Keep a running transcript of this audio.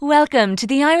Welcome to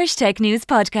the Irish Tech News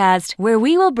Podcast, where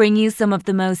we will bring you some of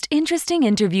the most interesting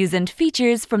interviews and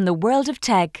features from the world of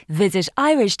tech. Visit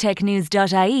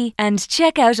irishtechnews.ie and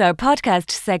check out our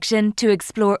podcast section to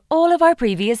explore all of our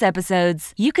previous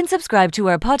episodes. You can subscribe to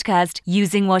our podcast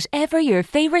using whatever your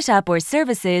favourite app or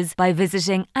service is by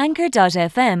visiting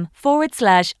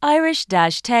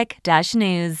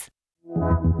anchor.fm/Irish-tech-news.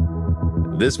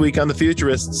 This week on The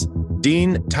Futurists,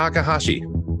 Dean Takahashi.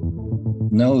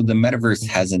 No, the metaverse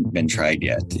hasn't been tried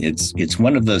yet. It's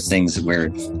one of those things where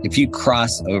if you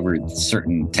cross over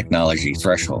certain technology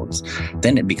thresholds,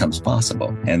 then it becomes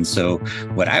possible. And so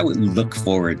what I would look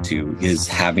forward to is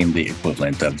having the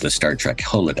equivalent of the Star Trek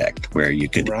holodeck, where you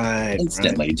could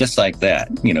instantly, just like that,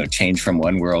 change from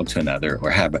one world to another,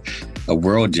 or have a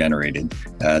world generated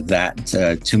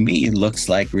that to me looks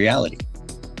like reality.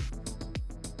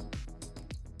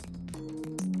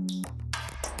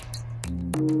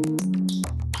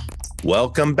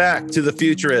 Welcome back to The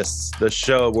Futurists, the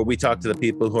show where we talk to the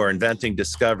people who are inventing,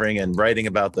 discovering, and writing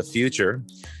about the future.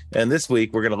 And this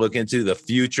week, we're going to look into the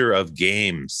future of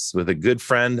games with a good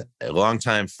friend, a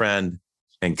longtime friend,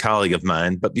 and colleague of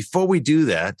mine. But before we do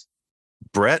that,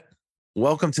 Brett,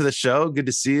 welcome to the show. Good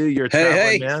to see you. You're a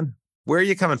traveling man. Where are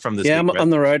you coming from this week, I'm Brett?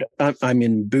 on the road. I'm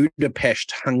in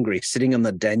Budapest, Hungary, sitting on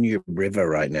the Danube River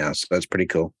right now. So that's pretty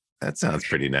cool. That sounds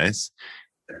pretty nice.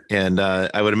 And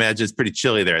I would imagine it's pretty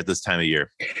chilly there at this time of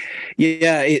year.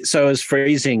 Yeah, so it was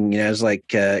freezing, it's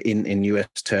like in US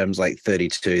terms, like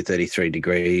 32, 33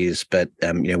 degrees, but,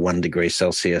 1 degree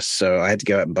Celsius. So I had to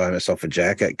go out and buy myself a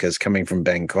jacket because coming from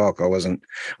Bangkok, I wasn't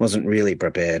really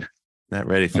prepared. Not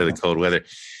ready for the cold weather.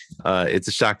 It's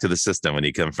a shock to the system when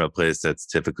you come from a place that's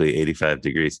typically 85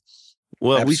 degrees.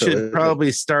 Well, Absolutely. We should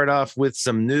probably start off with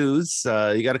some news.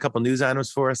 You got a couple news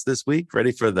items for us this week?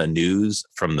 Ready for the news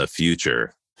from the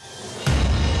future?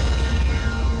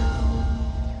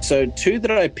 So two that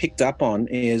I picked up on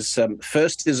is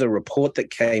first is a report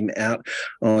that came out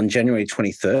on January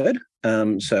 23rd.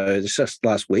 So it's just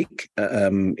last week, as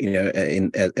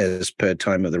per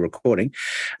time of the recording,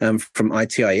 from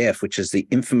ITIF, which is the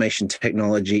Information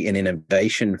Technology and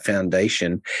Innovation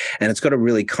Foundation. And it's got a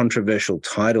really controversial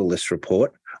title, this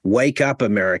report, Wake Up,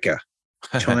 America.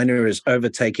 China is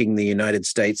overtaking the United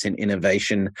States in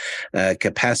innovation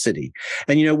capacity.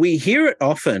 And, we hear it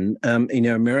often,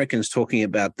 Americans talking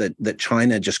about that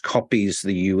China just copies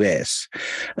the US.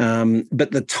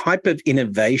 But the type of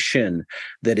innovation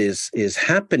that is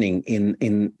happening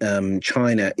in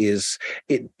China is,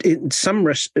 in some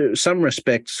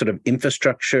respect, sort of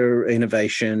infrastructure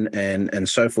innovation and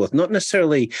so forth, not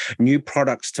necessarily new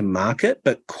products to market,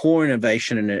 but core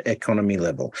innovation at an economy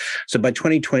level. So by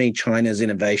 2020, China's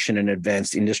innovation and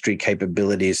advanced industry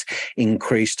capabilities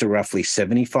increased to roughly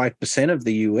 75% of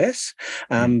the US,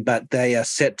 but they are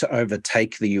set to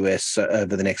overtake the US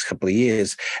over the next couple of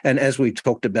years. And as we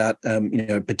talked about,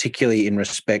 particularly in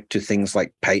respect to things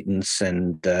like patents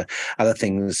and other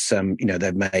things,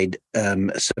 they've made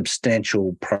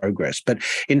substantial progress. But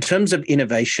in terms of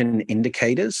innovation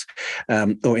indicators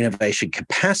or innovation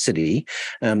capacity,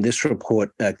 this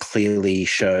report clearly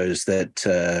shows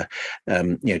that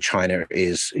China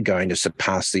is going to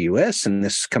surpass the US, and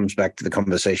this comes back to the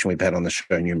conversation we've had on the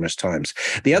show numerous times.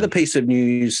 The other piece of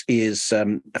news is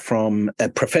from a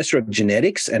professor of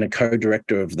genetics and a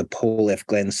co-director of the Paul F.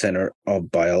 Glenn Center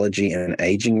of Biology and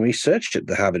Aging Research at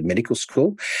the Harvard Medical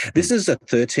School. This is a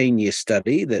 13-year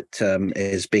study that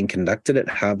is being conducted at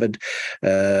Harvard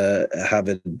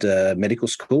Medical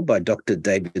School by Dr.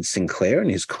 David Sinclair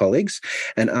and his colleagues.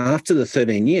 And after the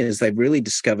 13 years, they've really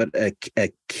discovered a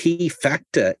key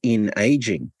factor in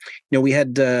aging. We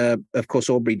had, of course,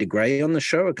 Aubrey de Grey on the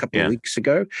show a couple of weeks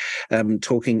ago,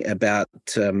 talking about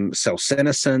cell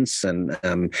senescence and,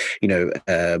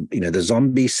 the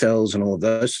zombie cells and all of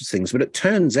those things. But it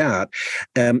turns out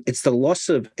it's the loss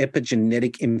of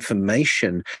epigenetic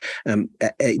information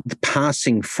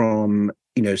passing from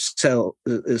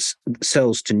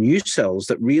cells to new cells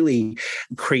that really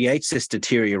creates this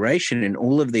deterioration in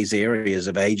all of these areas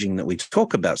of aging that we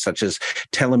talk about, such as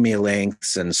telomere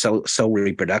lengths and cell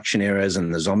reproduction errors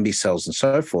and the zombie cells and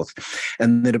so forth.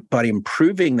 And that by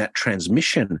improving that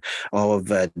transmission of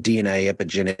DNA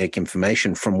epigenetic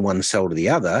information from one cell to the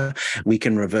other, we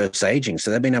can reverse aging.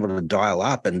 So they've been able to dial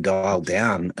up and dial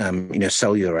down,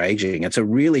 cellular aging. It's a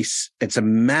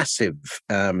massive,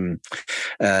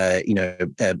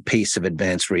 a piece of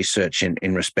advanced research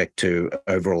in respect to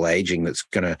overall aging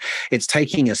it's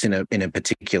taking us in a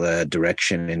particular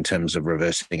direction in terms of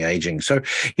reversing aging. So,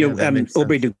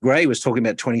 Aubrey de Grey was talking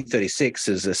about 2036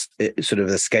 as a sort of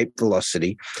escape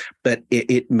velocity, but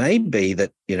it may be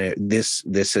that,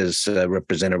 this has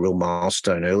represent a real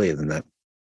milestone earlier than that.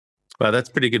 Well, that's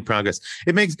pretty good progress.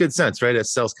 It makes good sense, right?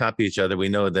 As cells copy each other, we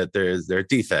know that there are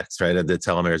defects, right? The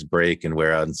telomeres break and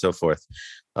wear out and so forth.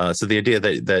 So the idea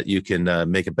that you can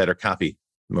make a better copy,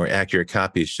 more accurate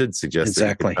copy, should suggest that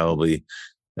you can probably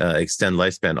extend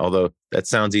lifespan. Although that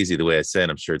sounds easy the way I say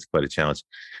it, I'm sure it's quite a challenge.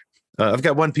 I've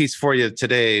got one piece for you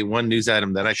today, one news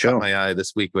item that caught my eye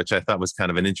this week, which I thought was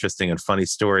kind of an interesting and funny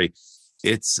story.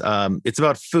 It's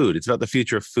about food. It's about the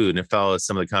future of food, and it follows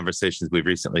some of the conversations we've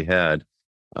recently had.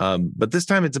 But this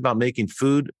time it's about making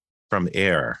food from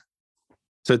air.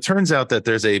 So it turns out that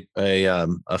there's a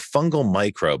fungal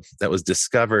microbe that was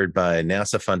discovered by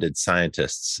NASA-funded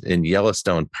scientists in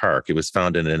Yellowstone Park. It was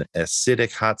found in an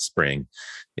acidic hot spring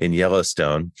in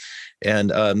Yellowstone.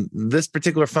 And this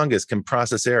particular fungus can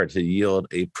process air to yield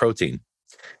a protein.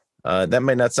 That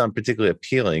might not sound particularly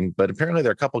appealing, but apparently there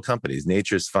are a couple companies,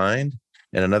 Nature's Find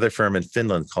and another firm in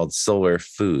Finland called Solar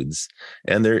Foods.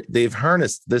 And they've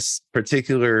harnessed this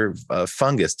particular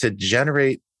fungus to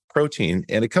generate protein,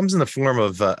 and it comes in the form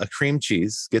of a cream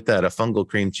cheese. Get that, a fungal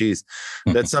cream cheese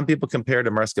that some people compare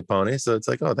to mascarpone. So it's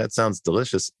like, oh, that sounds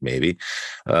delicious, maybe.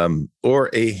 Or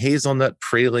a hazelnut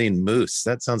praline mousse.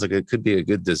 That sounds like it could be a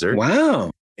good dessert.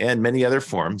 Wow. And many other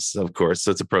forms, of course. So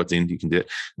it's a protein. You can do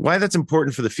it. Why that's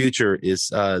important for the future is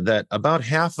that about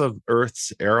half of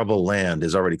Earth's arable land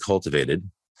is already cultivated.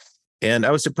 And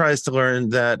I was surprised to learn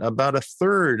that about a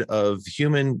third of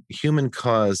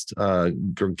human-caused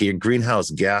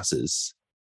greenhouse gases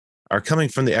are coming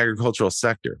from the agricultural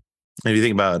sector. If you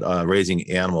think about raising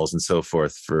animals and so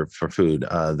forth for food,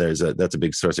 that's a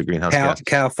big source of greenhouse gas.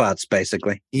 Cow farts,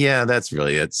 basically. Yeah, that's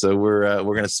really it. So we're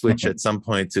going to switch at some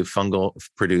point to fungal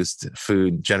produced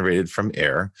food generated from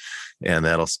air, and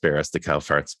that'll spare us the cow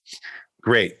farts.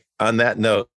 Great. On that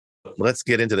note, let's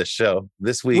get into the show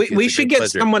this week. We should get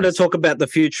someone to talk about the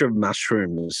future of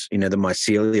mushrooms. The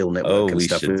mycelial network and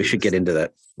stuff. We should get into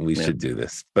that. We should do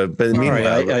this. But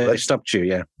meanwhile, I stopped you.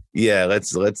 Yeah. Yeah,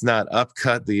 let's not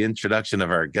upcut the introduction of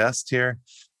our guest here.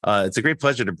 It's a great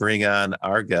pleasure to bring on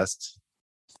our guest,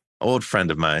 old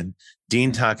friend of mine,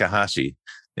 Dean Takahashi.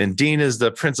 And Dean is the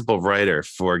principal writer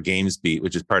for GamesBeat,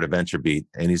 which is part of VentureBeat.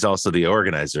 And he's also the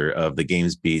organizer of the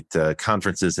GamesBeat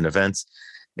conferences and events.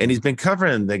 And he's been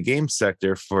covering the game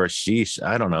sector for,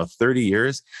 30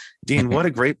 years. Dean, what a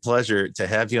great pleasure to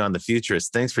have you on The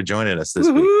Futurists. Thanks for joining us this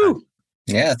week.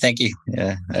 Yeah, thank you.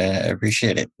 Yeah, I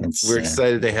appreciate it. We're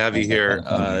excited to have you here.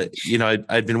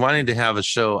 I'd been wanting to have a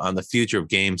show on the future of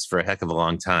games for a heck of a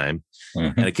long time.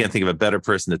 And I can't think of a better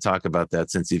person to talk about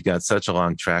that since you've got such a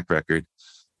long track record.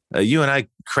 You and I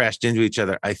crashed into each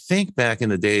other, I think, back in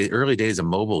the early days of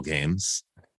mobile games,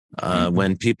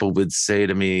 when people would say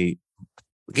to me,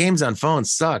 games on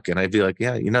phones suck. And I'd be like,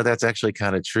 yeah, that's actually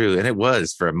kind of true. And it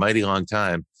was for a mighty long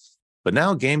time. But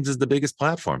now games is the biggest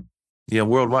platform.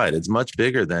 Worldwide, it's much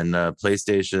bigger than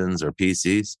PlayStations or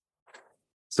PCs.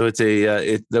 So it's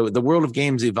the world of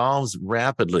games evolves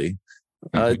rapidly.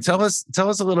 Tell us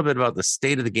a little bit about the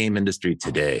state of the game industry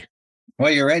today. Well,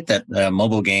 you're right that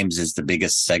mobile games is the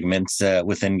biggest segment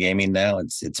within gaming now.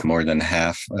 It's more than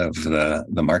half of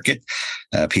the market.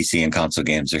 PC and console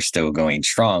games are still going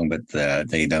strong, but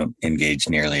they don't engage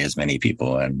nearly as many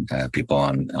people, and people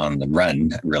on the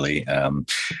run really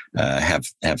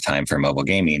have time for mobile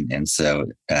gaming. And so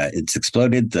it's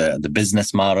exploded. The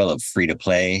business model of free to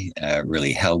play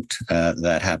really helped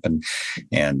that happen,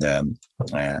 and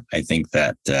I think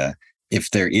that.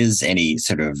 If there is any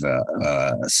sort of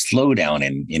slowdown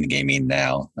in gaming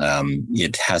now,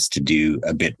 it has to do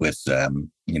a bit with,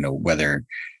 whether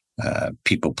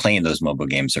people playing those mobile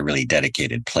games are really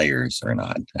dedicated players or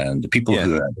not. And the people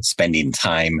who are spending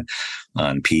time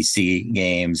on PC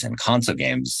games and console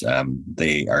games,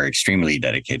 they are extremely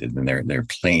dedicated, and they're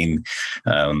playing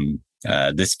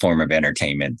this form of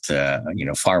entertainment,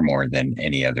 far more than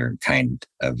any other kind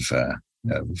of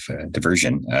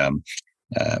Diversion.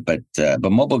 But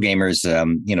mobile gamers,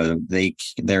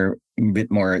 they're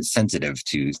bit more sensitive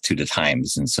to the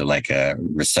times. And so like a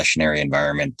recessionary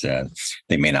environment,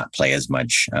 they may not play as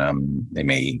much. They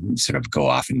may sort of go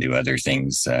off and do other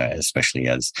things, especially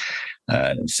as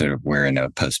sort of we're in a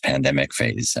post-pandemic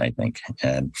phase, I think.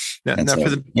 For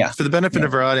the benefit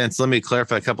of our audience, let me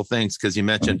clarify a couple things, because you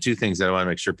mentioned two things that I want to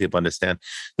make sure people understand.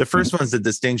 The first one's the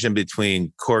distinction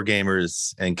between core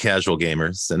gamers and casual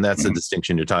gamers. And that's the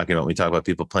distinction you're talking about when we talk about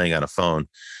people playing on a phone.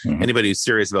 Anybody who's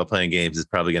serious about playing games is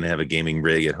probably going to have a gaming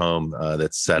rig at home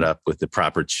that's set up with the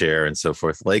proper chair and so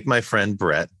forth. Like my friend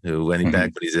Brett, who when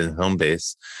he's in home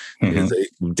base, is a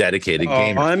dedicated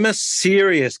gamer. I'm a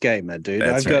serious gamer, dude.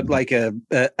 That's I've got like a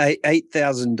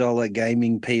 $8,000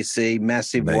 gaming PC,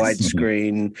 massive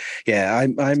widescreen. Yeah,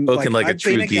 I'm Spoken like a I've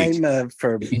true been a geek. gamer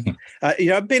for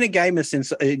I've been a gamer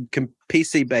since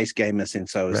PC based gamer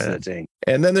since I was 13.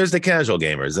 And then there's the casual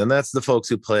gamers, and that's the folks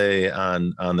who play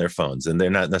on their phones, and they're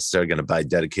not necessarily going to buy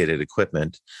dedicated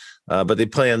equipment, but they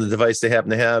play on the device they happen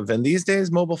to have. And these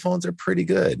days, mobile phones are pretty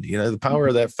good. You know, the power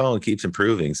of that phone keeps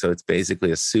improving. So it's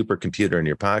basically a supercomputer in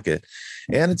your pocket,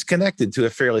 and it's connected to a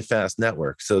fairly fast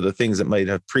network. So the things that might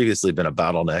have previously been a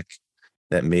bottleneck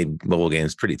that made mobile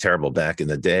games pretty terrible back in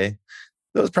the day,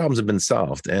 those problems have been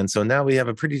solved. And so now we have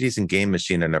a pretty decent game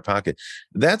machine in our pocket.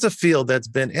 That's a field that's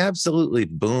been absolutely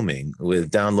booming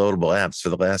with downloadable apps for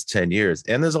the last 10 years.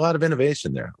 And there's a lot of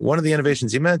innovation there. One of the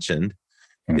innovations you mentioned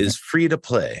is free to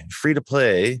play. Free to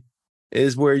play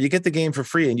is where you get the game for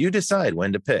free and you decide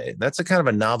when to pay. That's a kind of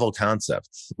a novel concept.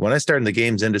 When I started in the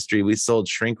games industry, we sold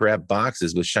shrink wrap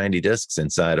boxes with shiny discs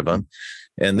inside of them.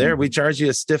 And there we charge you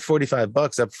a stiff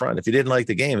 $45 up front. If you didn't like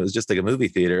the game, it was just like a movie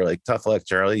theater, like tough luck,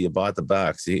 Charlie. You bought the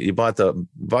box. You bought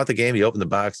the game, you open the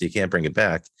box, you can't bring it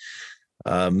back.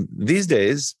 These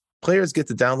days, players get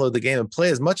to download the game and play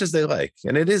as much as they like.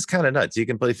 And it is kind of nuts. You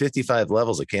can play 55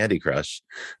 levels of Candy Crush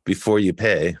before you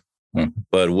pay.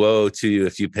 But woe to you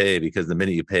if you pay, because the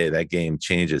minute you pay, that game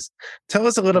changes. Tell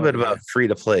us a little bit about free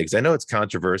to play, because I know it's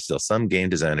controversial. Some game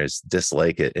designers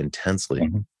dislike it intensely.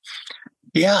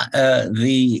 Yeah,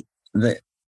 the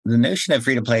notion of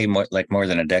free to play more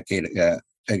than a decade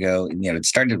ago, it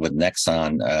started with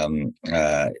Nexon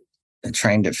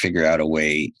trying to figure out a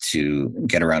way to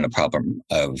get around the problem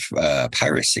of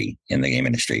piracy in the game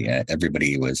industry.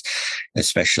 Everybody was,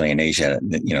 especially in Asia,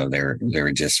 they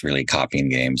were just really copying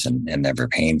games and never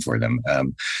paying for them.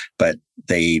 But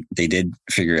they did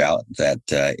figure out that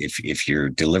if you're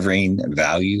delivering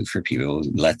value for people,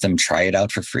 let them try it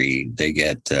out for free. They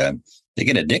get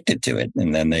addicted to it,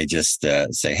 and then they just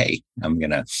say, "Hey, I'm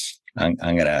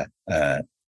gonna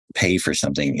pay for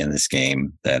something in this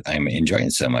game that I'm enjoying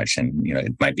so much." And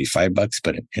it might be $5,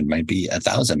 but it might be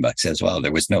 $1,000 as well.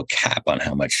 There was no cap on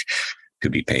how much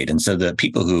could be paid. And so the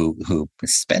people who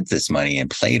spent this money and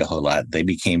played a whole lot, they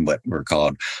became what were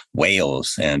called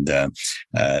whales. And,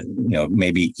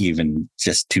 maybe even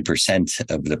just 2%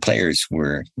 of the players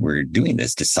were doing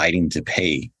this, deciding to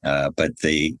pay. But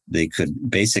they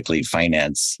could basically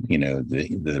finance,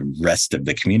 the rest of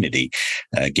the community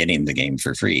getting the game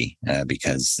for free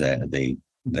because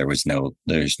there's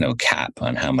no cap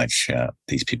on how much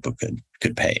these people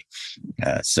could pay.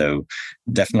 So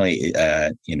definitely,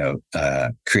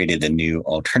 created a new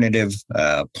alternative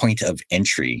point of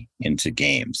entry into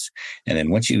games. And then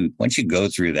once you go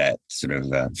through that sort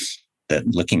of that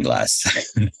looking glass,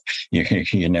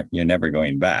 you're never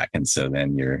going back. And so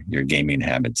then your gaming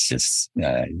habits just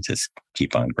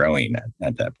keep on growing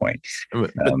at that point.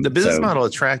 But the business model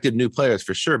attracted new players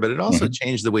for sure, but it also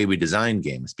changed the way we design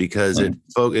games, because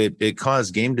it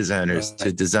caused game designers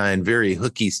to design very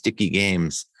hooky, sticky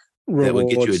games that would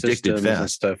get you addicted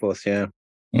fast and so forth. Yeah.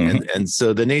 And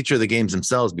so the nature of the games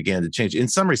themselves began to change. In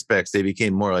some respects, they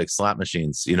became more like slot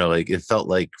machines. Like it felt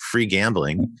like free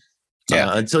gambling.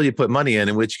 Until you put money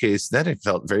in which case then it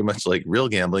felt very much like real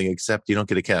gambling, except you don't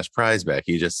get a cash prize back.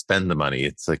 You just spend the money.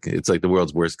 It's like the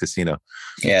world's worst casino.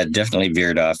 Yeah, it definitely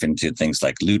veered off into things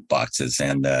like loot boxes,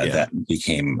 and that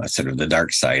became sort of the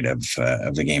dark side of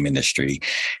the game industry.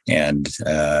 And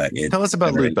tell us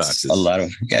about loot boxes.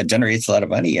 It generates a lot of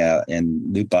money.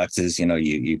 And loot boxes,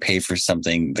 you pay for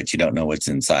something, but you don't know what's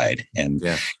inside, and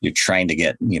you're trying to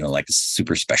get like a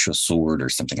super special sword or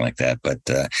something like that. But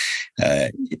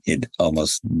it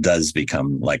almost does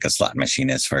become like a slot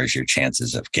machine as far as your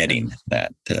chances of getting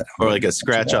that. Or like a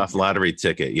scratch off lottery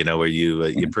ticket, where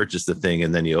you purchase the thing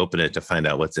and then you open it to find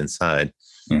out what's inside.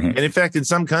 And in fact, in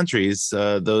some countries,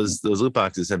 those loot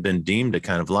boxes have been deemed a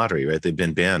kind of lottery, right? They've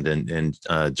been banned in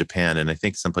Japan, and I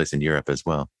think someplace in Europe as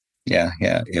well. Yeah,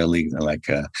 illegal, like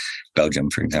Belgium,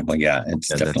 for example. Yeah, it's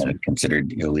definitely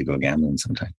considered illegal gambling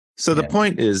sometimes. So the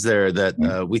point is there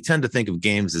that we tend to think of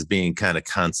games as being kind of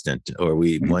constant, or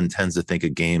one tends to think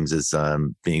of games as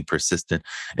being persistent.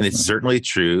 And it's certainly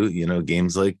true.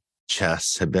 Games like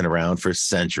chess have been around for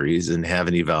centuries and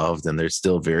haven't evolved, and they're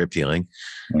still very appealing.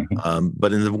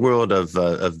 But in the world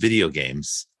of video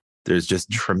games, there's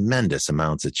just tremendous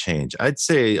amounts of change. I'd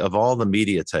say of all the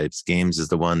media types, games is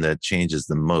the one that changes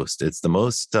the most. It's the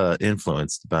most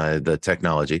influenced by the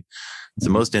technology. It's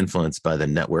the most influenced by the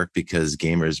network, because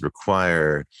gamers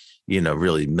require,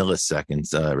 really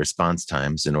milliseconds response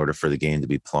times in order for the game to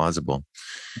be plausible.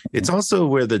 It's also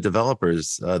where the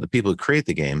developers, the people who create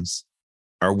the games,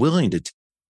 are willing to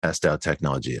test out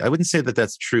technology. I wouldn't say that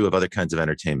that's true of other kinds of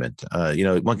entertainment.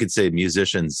 One could say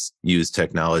musicians use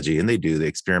technology, and they do. They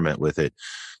experiment with it.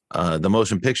 The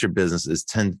motion picture business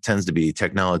tends to be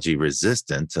technology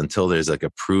resistant until there's like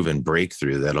a proven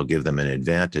breakthrough that'll give them an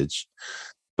advantage.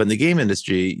 But in the game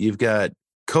industry, you've got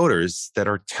coders that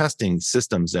are testing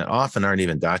systems that often aren't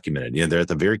even documented. They're at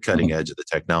the very cutting edge of the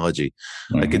technology.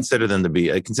 I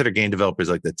consider game developers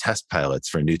like the test pilots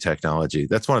for new technology.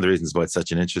 That's one of the reasons why it's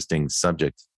such an interesting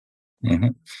subject.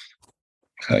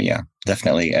 Oh yeah,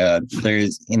 definitely.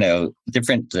 There's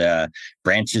different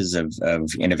branches of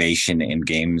innovation in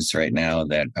games right now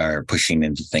that are pushing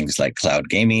into things like cloud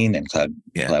gaming and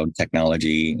cloud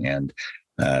technology, and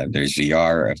there's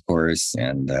VR, of course,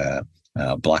 and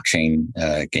blockchain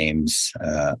games.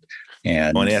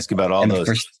 And I want to ask you about all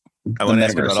those. I want to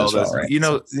ask you about all those.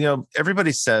 Right?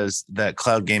 Everybody says that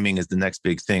cloud gaming is the next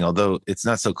big thing, although it's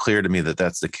not so clear to me that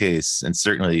that's the case. And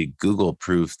certainly Google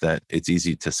proved that it's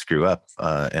easy to screw up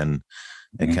and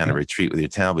kind of retreat with your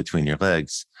tail between your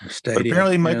legs. But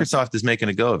apparently Microsoft is making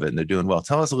a go of it, and they're doing well.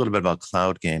 Tell us a little bit about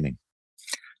cloud gaming.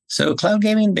 So cloud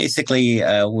gaming basically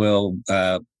will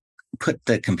put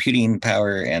the computing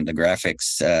power and the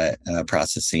graphics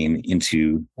processing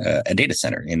into a data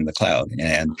center in the cloud.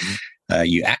 And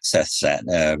you access that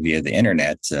via the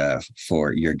internet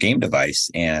for your game device,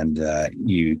 and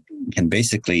you can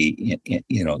basically,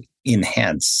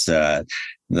 enhance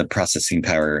the processing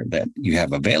power that you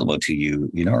have available to you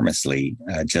enormously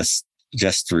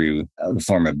just through the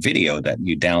form of video that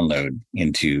you download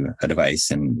into a device,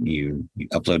 and you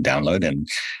upload, download, and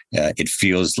it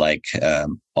feels like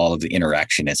all of the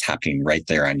interaction is happening right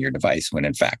there on your device, when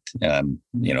in fact, a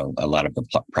lot of the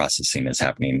processing is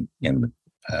happening in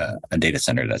a data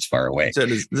center that's far away. So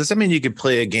does that mean you could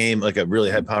play a game, like a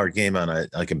really high-powered game, on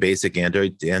a basic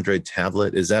Android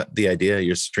tablet? Is that the idea?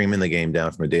 You're streaming the game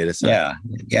down from a data center?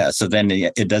 Yeah. So then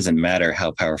it doesn't matter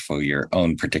how powerful your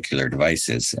own particular device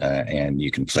is, and you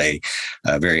can play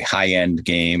a very high-end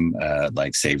game,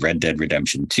 like say Red Dead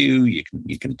Redemption 2.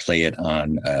 You can play it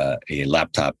on a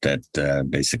laptop that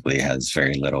basically has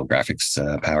very little graphics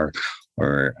power,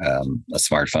 or a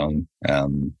smartphone.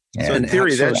 So in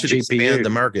theory, that should expand the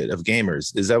market of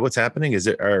gamers. Is that what's happening?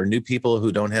 Are new people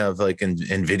who don't have like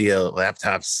NVIDIA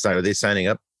laptops, are they signing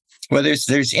up? Well,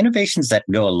 there's innovations that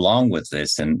go along with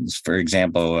this. And for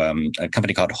example, a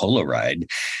company called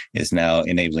HoloRide is now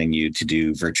enabling you to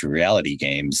do virtual reality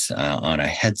games on a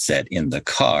headset in the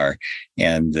car.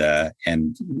 And they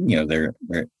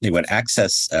would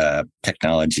access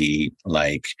technology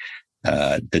like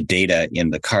the data in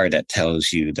the car that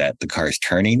tells you that the car is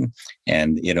turning,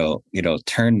 and it'll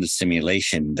turn the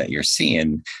simulation that you're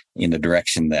seeing in the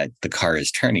direction that the car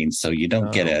is turning, so you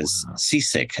don't get as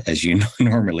seasick as you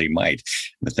normally might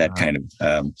with that kind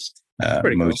of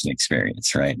motion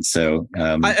experience, right? So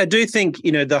I do think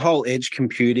the whole edge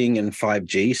computing and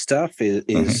 5G stuff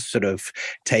is sort of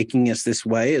taking us this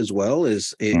way as well.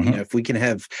 If we can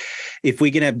have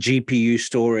GPU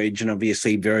storage and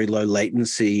obviously very low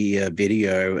latency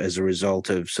video as a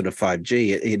result of sort of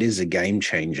 5G, it is a game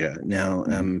changer. Now,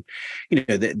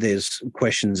 there's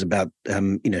questions about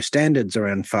standards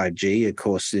around 5G. Of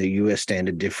course, the US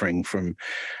standard differing from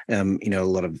a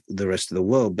lot of the rest of the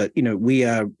world, but we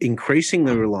are increasingly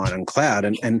reliant on cloud,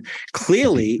 and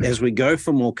clearly as we go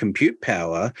for more compute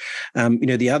power,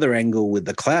 the other angle with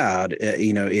the cloud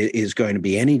is going to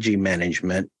be energy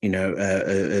management.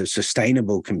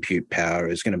 Sustainable compute power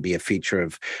is going to be a feature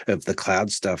of the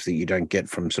cloud stuff that you don't get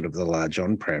from sort of the large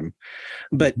on-prem.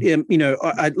 But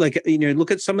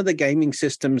look at some of the gaming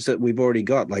systems that we've already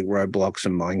got, like Roblox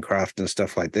and Minecraft and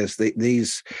stuff like this.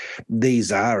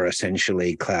 These are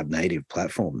essentially cloud native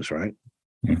platforms, right?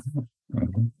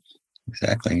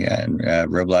 Exactly. Yeah, and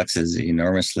Roblox is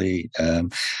enormously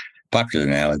popular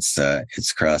now.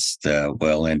 It's crossed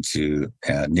well into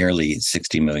nearly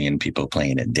 60 million people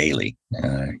playing it daily.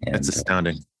 That's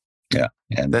astounding. Yeah,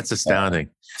 and that's astounding.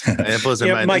 It blows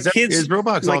my mind. Is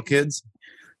Roblox all kids?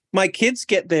 My kids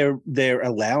get their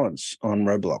allowance on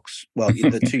Roblox. Well,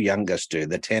 the two youngest do,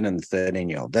 the 10 and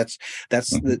 13-year-old.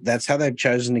 That's how they've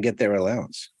chosen to get their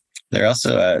allowance. They're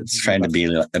also trying to be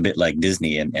a bit like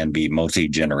Disney and be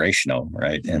multi-generational,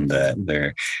 right? And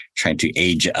they're trying to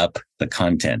age up the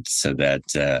content so that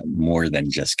more than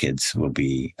just kids will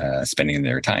be spending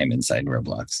their time inside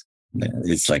Roblox.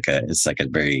 It's like a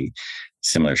very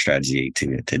similar strategy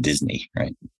to Disney,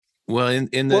 right? Well,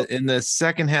 in the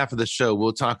second half of the show,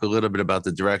 we'll talk a little bit about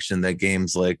the direction that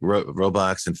games like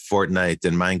Roblox and Fortnite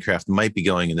and Minecraft might be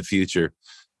going in the future.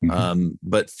 Mm-hmm.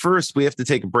 But first, we have to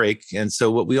take a break. And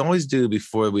so what we always do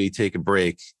before we take a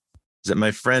break is that my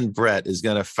friend Brett is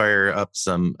going to fire up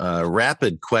some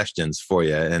rapid questions for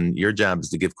you. And your job is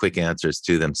to give quick answers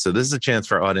to them. So this is a chance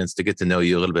for our audience to get to know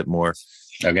you a little bit more.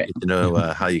 Okay. Get to know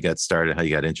how you got started, how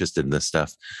you got interested in this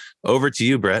stuff. Over to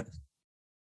you, Brett.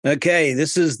 Okay,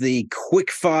 this is the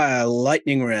quick-fire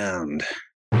lightning round.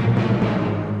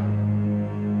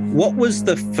 What was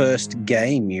the first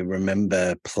game you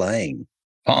remember playing?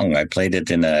 Pong. I played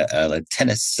it in a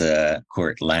tennis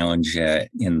court lounge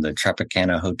in the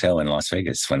Tropicana Hotel in Las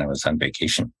Vegas when I was on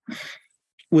vacation.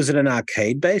 Was it an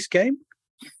arcade-based game?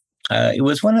 It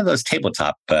was one of those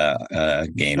tabletop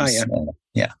games. Oh,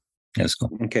 yeah, it was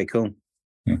cool. Okay, cool.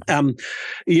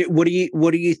 What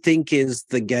do you think is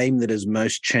the game that has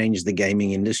most changed the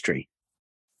gaming industry?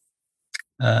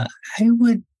 I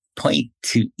would point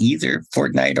to either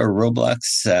Fortnite or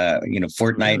Roblox.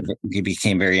 Fortnite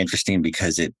became very interesting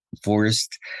because it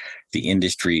forced the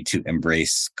industry to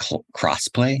embrace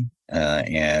crossplay,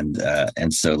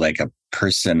 and so like a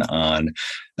person on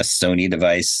a Sony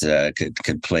device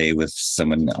could play with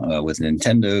someone with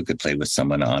Nintendo, could play with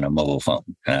someone on a mobile phone.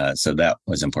 So that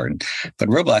was important. But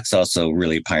Roblox also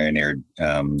really pioneered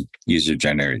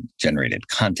user-generated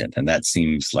content, and that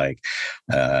seems like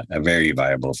a very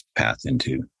viable path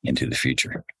into the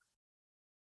future.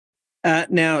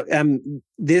 Now,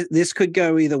 this could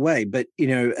go either way, but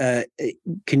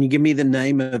can you give me the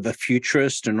name of a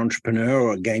futurist, an entrepreneur,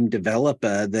 or a game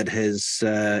developer that has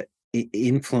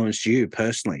influenced you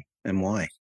personally, and why?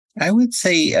 I would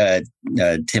say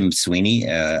Tim Sweeney.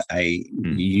 I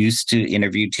used to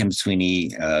interview Tim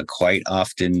Sweeney quite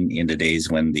often in the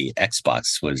days when the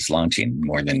Xbox was launching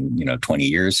more than 20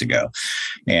 years ago,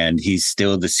 and he's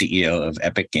still the CEO of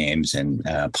Epic Games and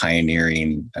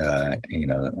pioneering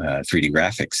 3D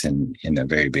graphics in a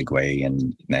very big way.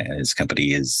 And his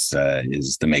company is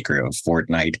the maker of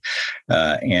Fortnite,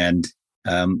 and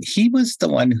he was the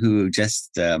one who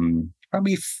just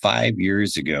probably 5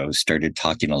 years ago started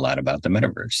talking a lot about the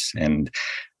metaverse. And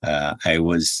I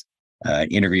was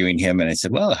interviewing him, and I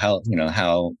said, well, how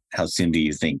soon do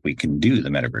you think we can do the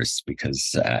metaverse?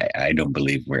 Because I don't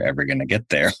believe we're ever going to get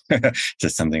there to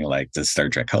something like the Star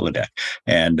Trek holodeck.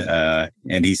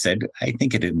 And he said, I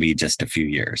think it'd be just a few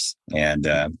years. And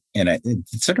it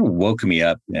sort of woke me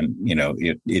up, and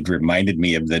it reminded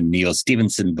me of the Neil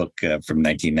Stephenson book from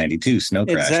 1992, Snow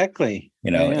Crash. Exactly.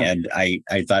 And I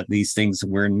thought these things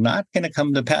were not going to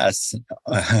come to pass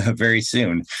very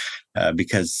soon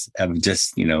because of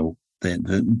just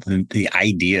the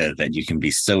idea that you can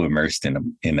be so immersed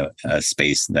in a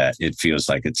space that it feels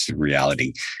like it's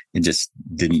reality. It just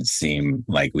didn't seem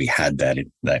like we had that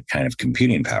kind of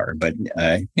computing power. But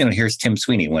here's Tim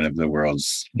Sweeney, one of the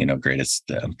world's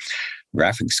greatest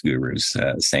graphics gurus,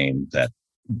 saying that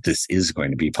this is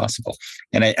going to be possible.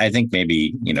 And I think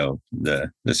maybe the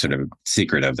sort of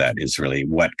secret of that is really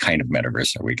what kind of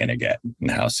metaverse are we going to get, and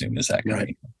how soon is that going to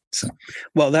be? So,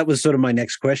 well, that was sort of my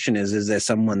next question: is there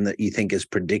someone that you think has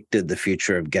predicted the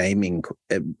future of gaming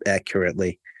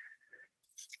accurately?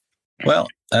 Well,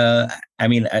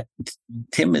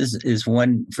 Tim is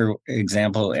one, for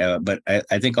example, but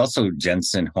I think also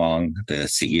Jensen Huang, the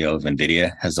CEO of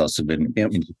NVIDIA, has also been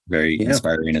very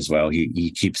inspiring as well.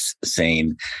 He keeps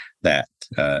saying that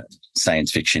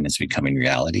science fiction is becoming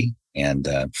reality, and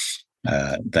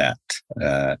that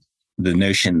the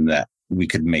notion that we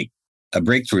could make a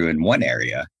breakthrough in one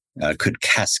area could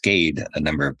cascade a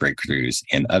number of breakthroughs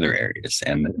in other areas.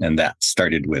 And that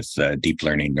started with deep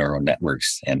learning neural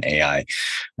networks and AI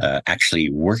actually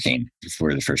working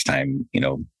for the first time,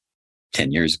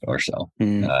 10 years ago or so.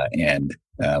 And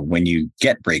when you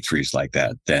get breakthroughs like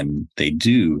that, then they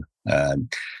do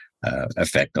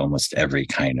affect almost every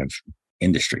kind of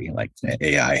industry. Like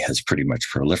AI has pretty much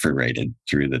proliferated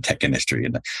through the tech industry,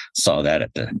 and I saw that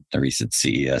at the recent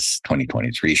CES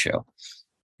 2023 show.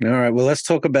 All right. Well, let's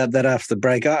talk about that after the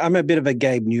break. I'm a bit of a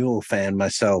Gabe Newell fan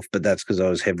myself, but that's because I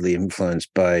was heavily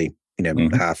influenced by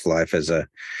Half-Life as a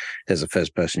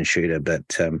first-person shooter.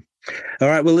 But All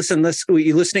right. Well, listen,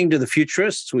 you're listening to The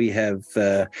Futurists. We have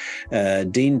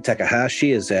Dean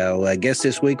Takahashi as our guest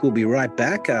this week. We'll be right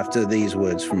back after these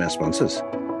words from our sponsors.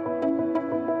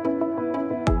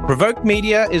 Provoke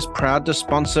Media is proud to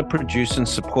sponsor, produce, and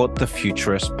support the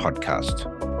Futurist podcast.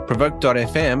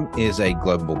 Provoke.fm is a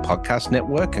global podcast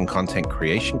network and content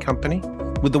creation company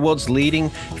with the world's leading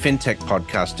fintech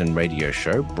podcast and radio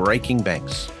show, Breaking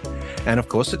Banks. And of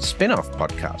course, its spin-off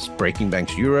podcast, Breaking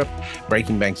Banks Europe,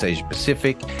 Breaking Banks Asia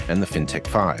Pacific, and the FinTech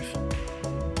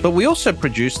 5. But we also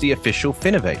produce the official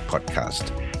Finovate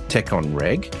podcast, Tech on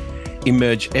Reg,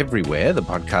 Emerge Everywhere, the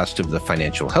podcast of the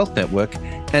Financial Health Network,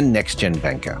 and Next Gen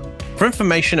Banker. For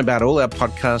information about all our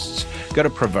podcasts, go to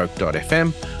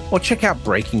provoke.fm or check out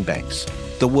Breaking Banks,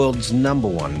 the world's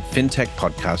 #1 fintech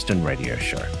podcast and radio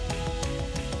show.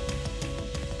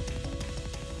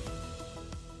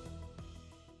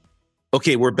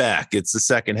 Okay, we're back. It's the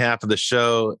second half of the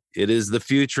show. It is The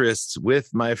Futurists with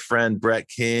my friend Brett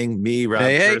King, me, Rob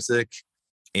Tercek,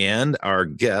 and our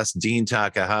guest, Dean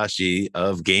Takahashi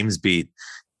of GamesBeat.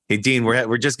 Hey, Dean,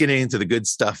 we're just getting into the good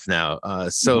stuff now.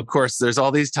 So, of course, there's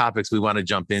all these topics we want to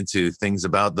jump into, things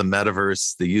about the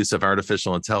metaverse, the use of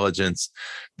artificial intelligence,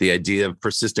 the idea of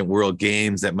persistent world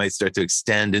games that might start to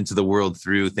extend into the world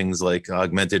through things like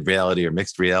augmented reality or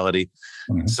mixed reality.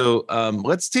 Mm-hmm. So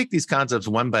let's take these concepts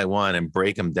one by one and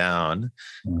break them down.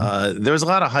 Mm-hmm. There was a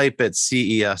lot of hype at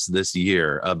CES this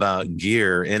year about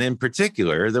gear. And in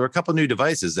particular, there were a couple new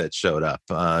devices that showed up,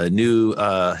 new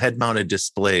head-mounted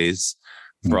displays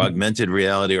for augmented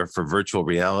reality or for virtual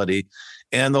reality.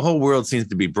 And the whole world seems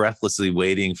to be breathlessly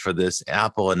waiting for this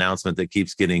Apple announcement that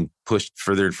keeps getting pushed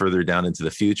further and further down into the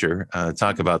future.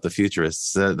 Talk about the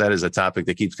futurists. That is a topic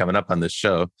that keeps coming up on this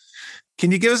show.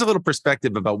 Can you give us a little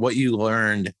perspective about what you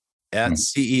learned at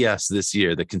CES this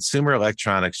year, the Consumer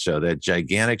Electronics Show, that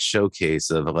gigantic showcase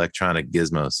of electronic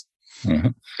gizmos? Mm-hmm.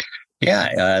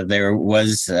 Yeah, there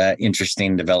was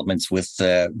interesting developments with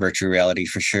virtual reality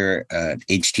for sure.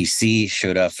 HTC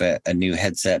showed off a new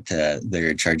headset.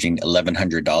 They're charging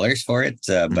 $1,100 for it,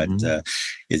 but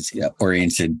it's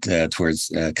oriented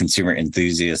towards consumer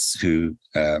enthusiasts who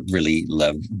really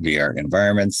love VR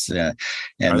environments. And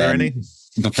Are there any?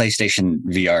 The PlayStation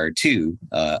VR 2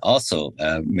 also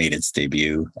made its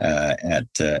debut at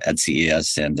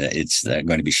CES, and it's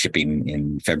going to be shipping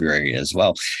in February as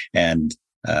well. And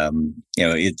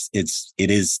it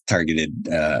is targeted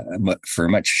for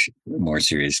much more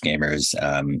serious gamers,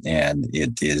 and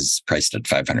it is priced at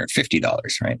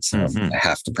 $550, right? So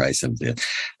half the price of the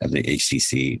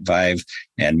HTC Vive.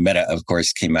 And Meta, of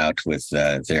course, came out with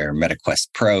their Meta Quest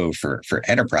Pro for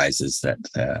enterprises that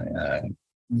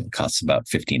costs about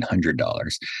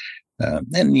 $1,500.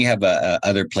 Then you have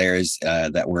other players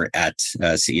that were at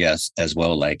CES as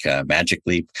well, like Magic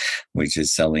Leap, which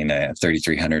is selling a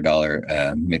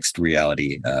 $3,300 mixed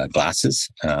reality glasses,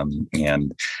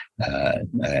 and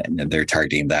they're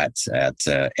targeting that at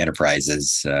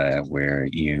enterprises where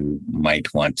you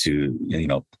might want to,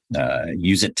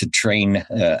 use it to train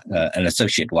an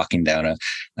associate walking down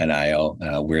an aisle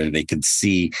where they could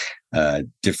see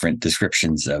different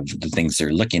descriptions of the things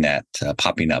they're looking at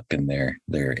popping up in their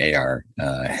AR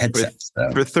headsets.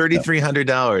 For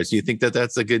 $3,300, you think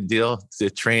that's a good deal to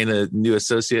train a new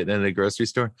associate in a grocery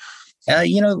store?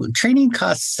 Training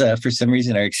costs for some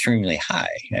reason are extremely high,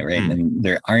 right? And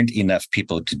there aren't enough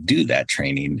people to do that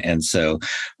training. And so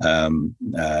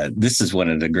this is one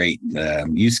of the great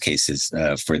use cases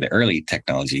for the early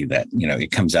technology that,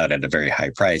 it comes out at a very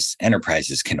high price.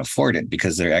 Enterprises can afford it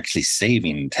because they're actually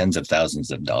saving tens of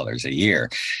thousands of dollars a year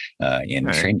in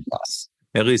training costs.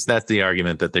 At least that's the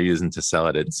argument that they're using to sell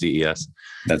it at CES.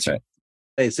 That's right.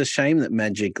 It's a shame that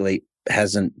Magic Leap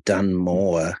hasn't done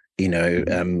more,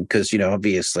 because,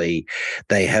 obviously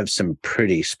they have some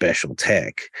pretty special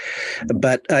tech,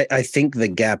 but I think the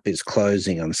gap is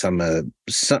closing on some of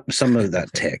that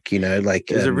tech,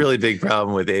 There's a really big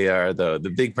problem with AR, though. The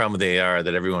big problem with AR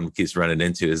that everyone keeps running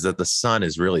into is that the sun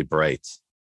is really bright.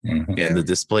 And the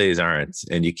displays aren't,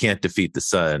 and you can't defeat the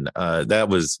sun. That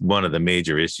was one of the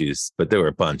major issues, but there were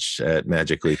a bunch at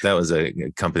Magic Leap. That was a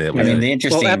company that was the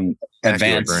interesting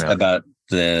advance about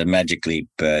the Magic Leap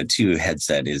 2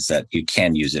 headset is that you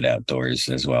can use it outdoors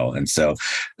as well. And so,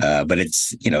 but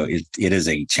it's, it is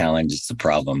a challenge. It's a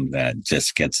problem that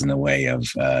just gets in the way of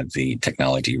the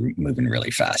technology moving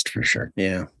really fast, for sure.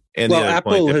 Yeah. And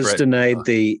Apple has denied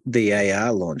the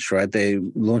AR launch, right? They're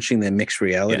launching their mixed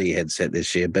reality headset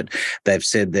this year, but they've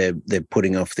said they're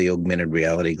putting off the augmented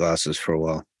reality glasses for a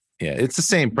while. Yeah, it's the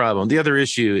same problem. The other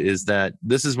issue is that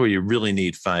this is where you really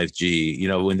need 5G. You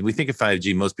know, when we think of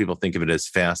 5G, most people think of it as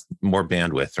fast, more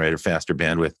bandwidth, right? Or faster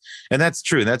bandwidth. And that's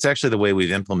true. That's actually the way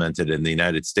we've implemented it in the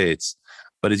United States.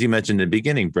 But as you mentioned in the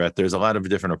beginning, Brett, there's a lot of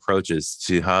different approaches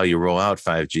to how you roll out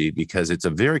 5G because it's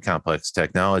a very complex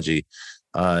technology.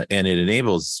 And it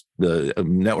enables the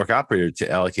network operator to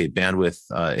allocate bandwidth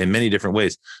in many different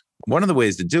ways. One of the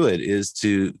ways to do it is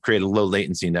to create a low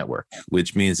latency network,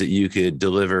 which means that you could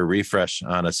deliver refresh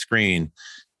on a screen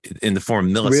in the form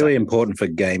of milliseconds. Really important for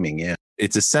gaming, yeah.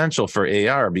 It's essential for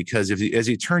AR because as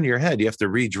you turn your head, you have to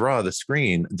redraw the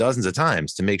screen dozens of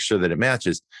times to make sure that it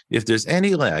matches. If there's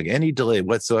any lag, any delay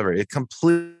whatsoever, it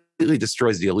completely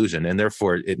destroys the illusion, and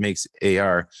therefore it makes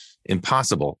AR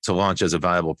impossible to launch as a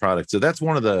viable product. So that's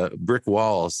one of the brick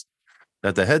walls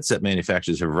that the headset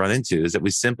manufacturers have run into, is that we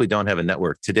simply don't have a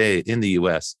network today in the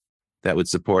US that would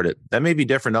support it. That may be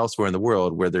different elsewhere in the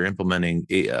world where they're implementing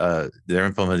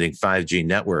 5G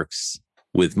networks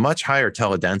with much higher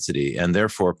teledensity and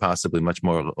therefore possibly much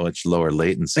lower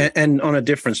latency. And on a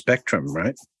different spectrum,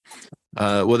 right?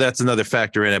 Well, that's another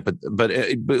factor in it. But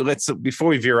let's, before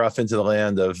we veer off into the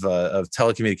land of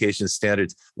telecommunications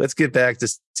standards, let's get back to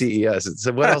CES.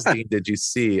 So what else did you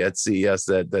see at CES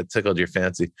that tickled your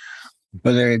fancy?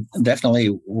 Well, there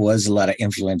definitely was a lot of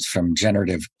influence from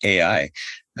generative AI,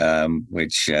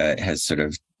 which has sort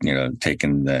of,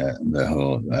 taken the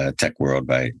whole tech world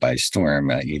by storm.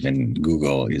 Even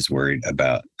Google is worried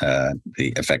about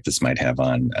the effect this might have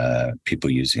on people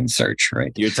using search,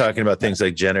 right? You're talking about things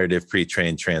like generative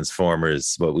pre-trained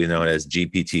transformers, what we know as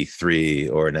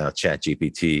GPT-3 or now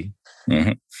ChatGPT.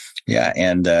 Mm-hmm. Yeah,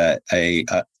 and I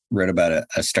read about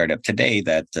a startup today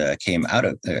that came out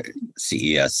of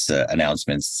CES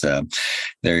announcements.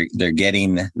 They're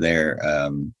getting their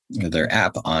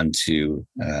app onto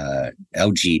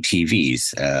LG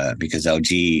TVs because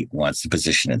LG wants to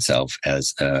position itself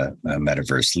as a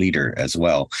metaverse leader as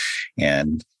well.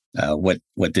 And what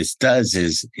this does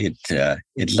is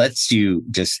it lets you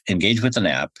just engage with an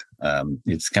app.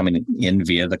 It's coming in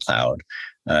via the cloud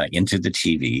into the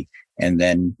TV, and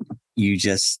then you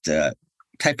just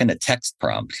type in a text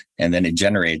prompt, and then it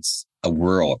generates a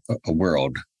world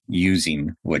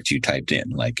using what you typed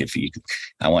in. Like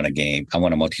I want a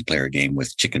multiplayer game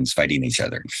with chickens fighting each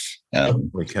other.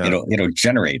 It'll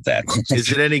generate that.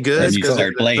 Is it any good? And you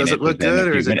start playing does it look good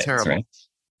or is it terrible? Right?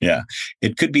 Yeah,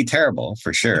 it could be terrible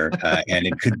for sure, and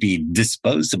it could be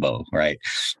disposable, right?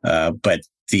 But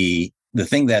the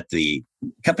thing that the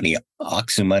company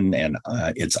Oxuman and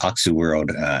its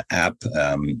Oxuworld app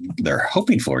they're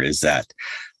hoping for is that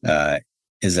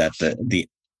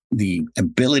the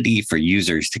ability for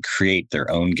users to create their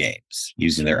own games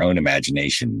using their own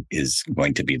imagination is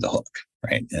going to be the hook,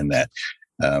 right? And that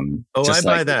I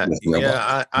buy that.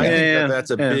 Yeah, I think that's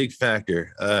a big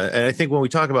factor. And I think when we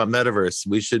talk about metaverse,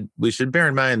 we should bear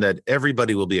in mind that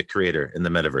everybody will be a creator in the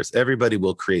metaverse. Everybody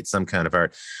will create some kind of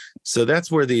art. So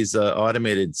that's where these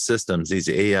automated systems, these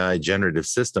AI generative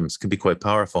systems, can be quite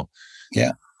powerful.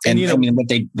 Yeah. And I mean,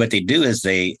 what they do is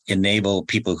they enable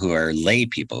people who are lay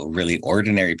people, really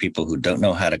ordinary people who don't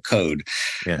know how to code,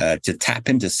 to tap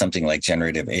into something like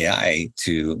generative AI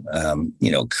to,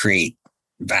 create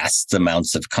vast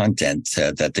amounts of content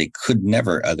that they could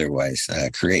never otherwise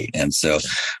create. And so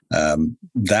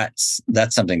that's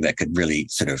something that could really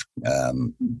sort of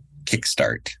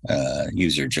kickstart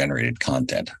user generated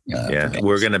content.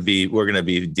 We're going to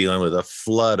be dealing with a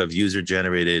flood of user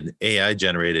generated, AI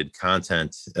generated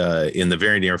content in the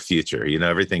very near future.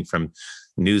 Everything from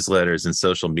newsletters and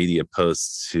social media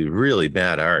posts to really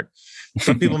bad art.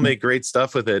 Some people make great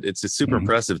stuff with it. It's super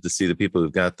impressive to see the people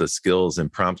who've got the skills in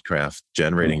prompt craft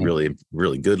generating really,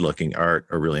 really good looking art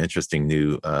or really interesting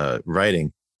new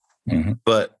writing.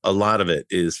 But a lot of it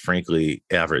is frankly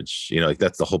average.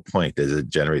 That's the whole point, is it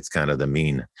generates kind of the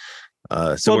mean.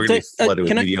 So we're going to be flooded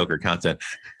with mediocre content.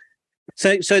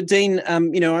 So Dean, I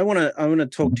want to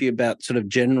talk to you about sort of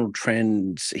general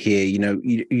trends here.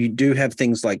 You do have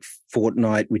things like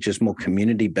Fortnite, which is more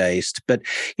community based, but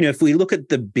if we look at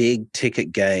the big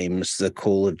ticket games, the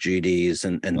Call of Duties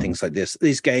and things like this,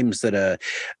 these games that are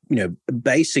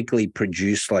basically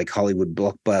produced like Hollywood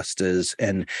blockbusters,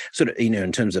 and sort of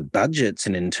in terms of budgets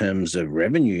and in terms of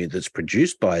revenue that's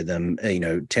produced by them,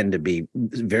 tend to be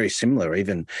very similar.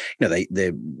 Even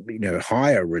they're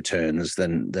higher returns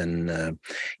than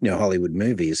Hollywood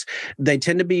movies. They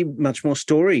tend to be much more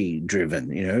story driven.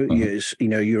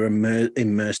 You're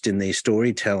immersed in these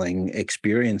storytelling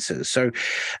experiences. So,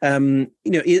 do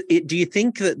you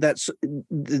think that's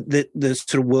the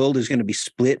sort of world is going to be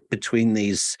split between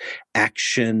these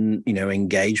action,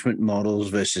 engagement models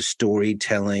versus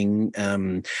storytelling?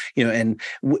 And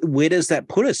where does that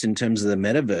put us in terms of the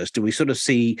metaverse? Do we sort of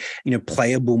see,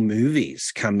 playable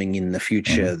movies coming in the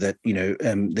future that,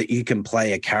 that you can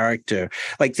play a character?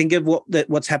 Like, think of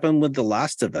what's happened with The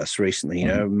Last of Us recently,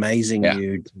 amazing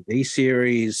new TV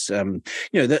series.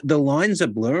 The lines are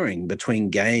blurring between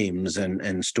games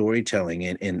and storytelling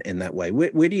in that way.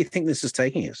 Where do you think this is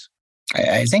taking us?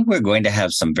 I think we're going to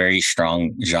have some very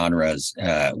strong genres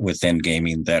within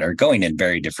gaming that are going in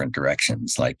very different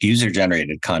directions. Like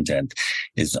user-generated content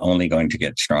is only going to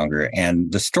get stronger, and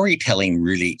the storytelling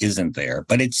really isn't there.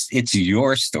 But it's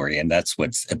your story, and that's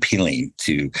what's appealing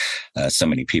to so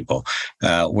many people.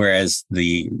 Whereas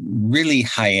the really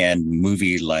high-end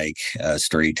movie-like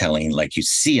storytelling, like you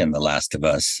see in The Last of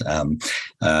Us,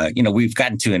 we've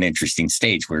gotten to an interesting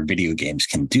stage where video games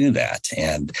can do that,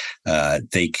 and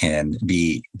they can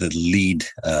be the lead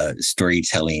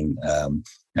storytelling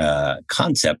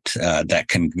concept that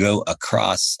can go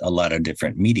across a lot of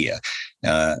different media.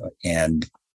 And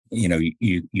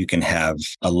you can have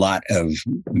a lot of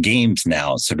games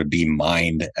now sort of be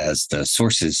mined as the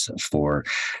sources for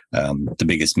the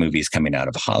biggest movies coming out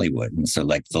of Hollywood. And so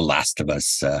like The Last of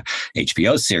Us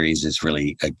HBO series is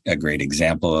really a great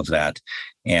example of that.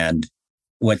 And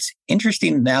what's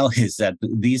interesting now is that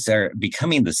these are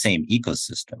becoming the same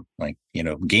ecosystem. Like,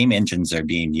 game engines are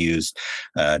being used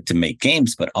to make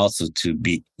games, but also to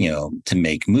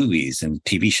make movies and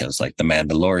TV shows. Like The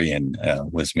Mandalorian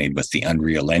was made with the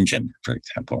Unreal Engine, for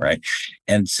example, right?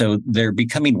 And so they're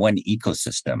becoming one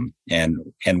ecosystem. And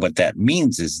what that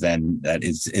means is then that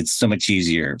it's so much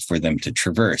easier for them to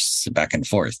traverse back and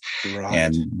forth. Right.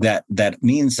 And that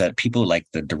means that people like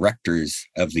the directors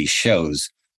of these shows,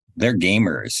 they're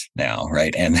gamers now,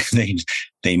 right? And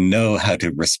they know how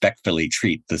to respectfully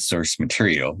treat the source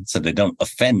material so they don't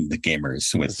offend the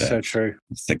gamers with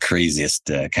the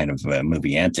craziest kind of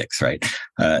movie antics, right?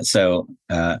 So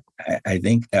I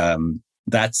think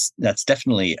that's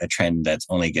definitely a trend that's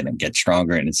only going to get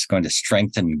stronger, and it's going to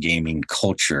strengthen gaming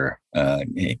culture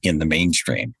in the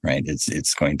mainstream, right?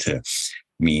 It's going to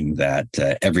mean that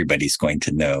everybody's going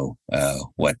to know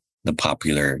what the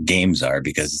popular games are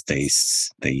because they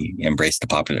embrace the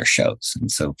popular shows. And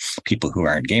so people who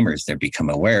aren't gamers, they become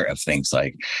aware of things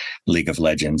like League of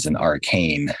Legends and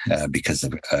Arcane because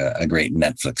of a great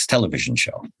Netflix television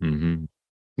show. Mm-hmm.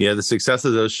 Yeah, the success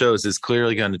of those shows is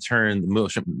clearly going to turn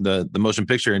the motion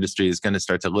picture industry is going to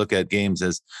start to look at games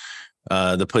as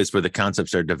the place where the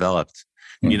concepts are developed.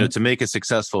 Mm-hmm. To make a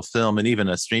successful film and even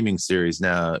a streaming series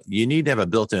now, you need to have a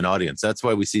built-in audience. That's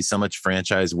why we see so much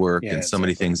franchise work and so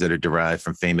many things that are derived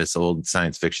from famous old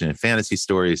science fiction and fantasy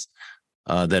stories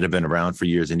that have been around for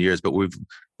years and years. But we've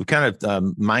kind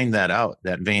of mined that out.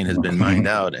 That vein has been mined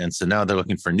out. And so now they're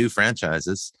looking for new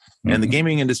franchises. Mm-hmm. And the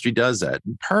gaming industry does that.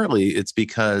 And partly it's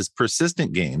because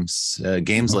persistent games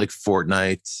like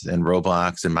Fortnite and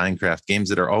Roblox and Minecraft, games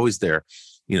that are always there,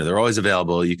 they're always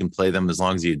available. You can play them as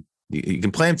long as you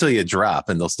can play them until you drop,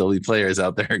 and there'll still be players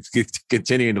out there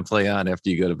continuing to play on after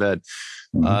you go to bed.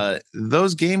 Mm-hmm.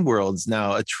 Those game worlds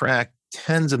now attract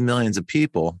tens of millions of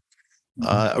people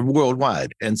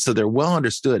worldwide. And so they're well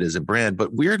understood as a brand,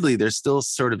 but weirdly, they're still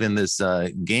sort of in this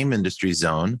game industry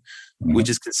zone, which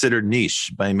is considered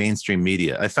niche by mainstream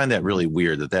media. I find that really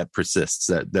weird that persists,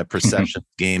 that perception of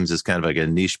games is kind of like a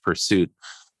niche pursuit.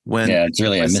 It's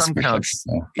really a misperception.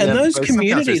 And those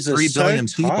communities are 3 billion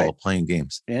so people tight. Playing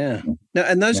games. Yeah. No,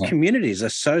 and those communities are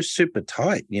so super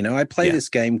tight. I play this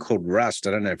game called Rust. I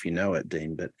don't know if you know it,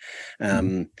 Dean, but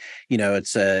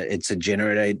it's a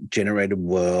generated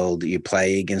world. You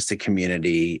play against a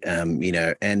community, and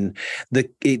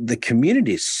the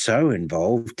community is so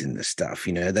involved in this stuff.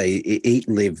 They eat,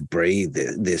 live, breathe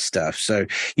this stuff. So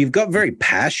you've got very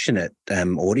passionate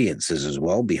audiences as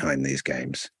well behind these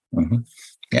games. Mm-hmm.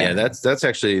 Yeah, that's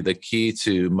actually the key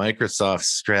to Microsoft's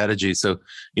strategy. So,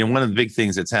 one of the big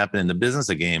things that's happened in the business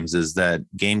of games is that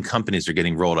game companies are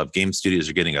getting rolled up. Game studios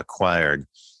are getting acquired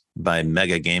by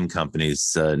mega game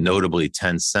companies, notably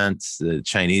Tencent, the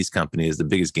Chinese company, is the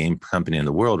biggest game company in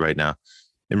the world right now.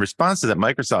 In response to that,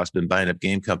 Microsoft's been buying up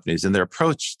game companies, and their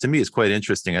approach to me is quite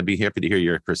interesting. I'd be happy to hear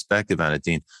your perspective on it,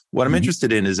 Dean. What I'm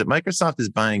interested in is that Microsoft is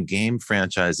buying game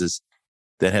franchises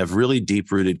that have really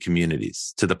deep-rooted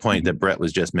communities to the point that Brett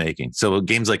was just making. So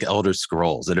games like Elder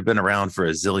Scrolls that have been around for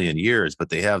a zillion years, but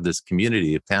they have this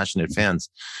community of passionate fans.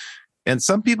 And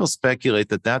some people speculate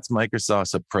that that's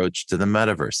Microsoft's approach to the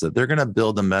metaverse, that they're going to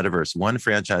build the metaverse one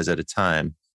franchise at a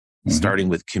time starting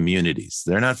with communities.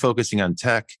 They're not focusing on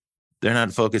tech. They're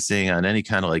not focusing on any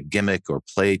kind of like gimmick or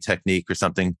play technique or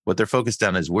something. What they're focused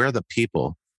on is where are the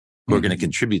people who are going to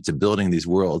contribute to building these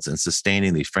worlds and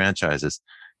sustaining these franchises.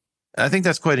 I think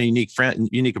that's quite a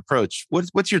unique approach.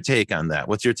 What's your take on that?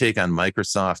 What's your take on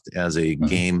Microsoft as a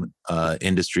game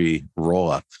industry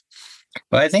roll-up?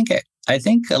 Well, I think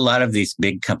a lot of these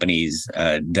big companies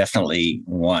definitely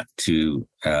want to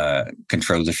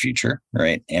control the future,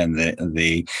 right? And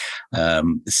they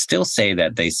still say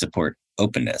that they support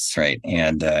openness, right?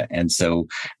 And so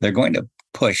they're going to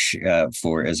push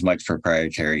for as much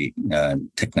proprietary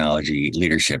technology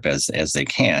leadership as they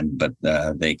can, but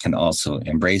they can also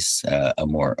embrace a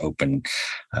more open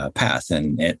path.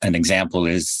 And an example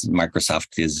is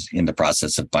Microsoft is in the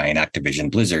process of buying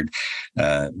Activision Blizzard,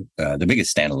 the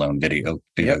biggest standalone video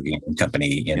game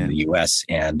company in the US.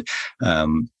 And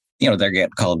they're getting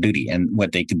Call of Duty. And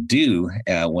what they could do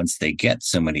once they get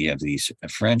so many of these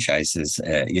franchises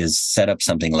is set up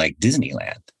something like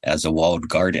Disneyland as a walled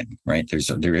garden, right?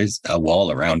 There is a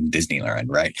wall around Disneyland,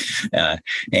 right?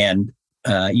 And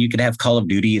you could have Call of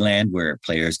Duty Land where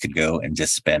players could go and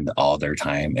just spend all their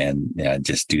time and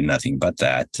just do nothing but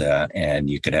that. And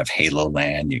you could have Halo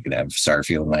Land, you could have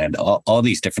Starfield Land, all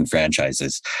these different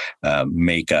franchises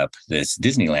make up this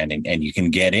Disneyland, and you can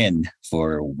get in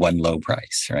for one low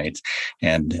price, right?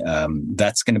 And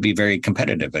that's going to be very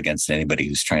competitive against anybody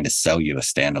who's trying to sell you a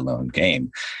standalone game.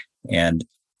 And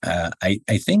I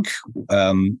think,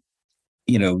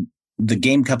 the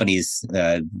game companies,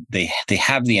 they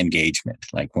have the engagement.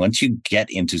 Like once you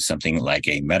get into something like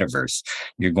a metaverse,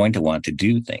 you're going to want to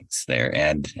do things there.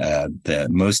 And the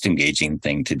most engaging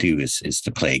thing to do is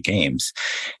to play games.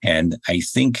 And I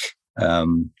think,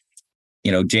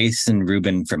 Jason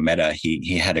Rubin from Meta,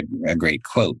 he had a great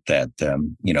quote that,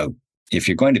 if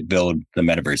you're going to build the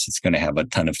metaverse, it's going to have a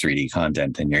ton of 3D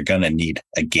content, and you're going to need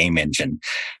a game engine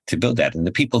to build that. And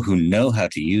the people who know how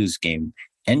to use game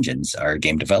engines are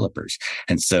game developers.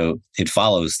 And so it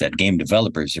follows that game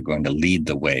developers are going to lead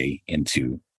the way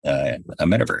into a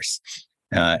metaverse.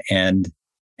 And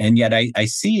yet I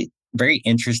see very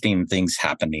interesting things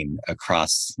happening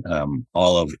across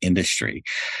all of industry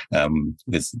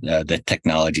with the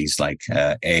technologies like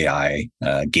AI.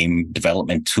 Game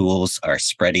development tools are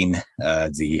spreading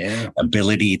the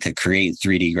ability to create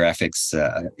 3D graphics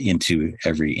into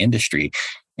every industry.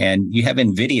 And you have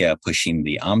NVIDIA pushing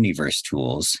the Omniverse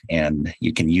tools, and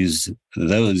you can use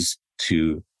those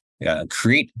to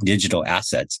create digital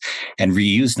assets and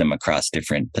reuse them across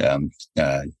different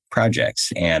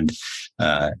projects. And,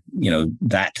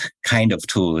 that kind of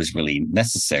tool is really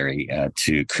necessary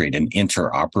to create an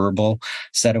interoperable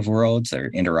set of worlds or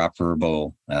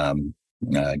interoperable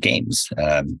games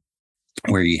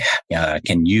where you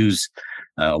can use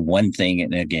one thing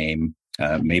in a game.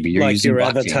 Maybe you're like using your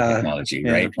blockchain avatar technology,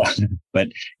 right? But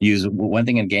use one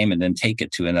thing in a game and then take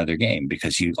it to another game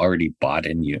because you already bought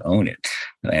it and you own it.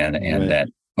 And that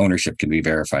ownership can be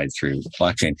verified through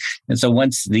blockchain. And so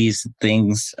once these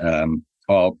things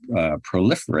all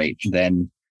proliferate, then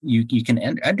you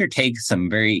can undertake some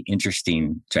very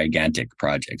interesting, gigantic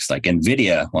projects. Like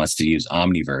NVIDIA wants to use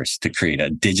Omniverse to create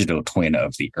a digital twin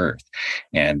of the Earth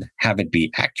and have it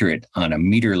be accurate on a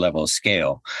meter level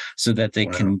scale so that they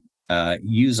can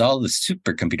use all the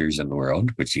supercomputers of the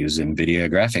world, which use NVIDIA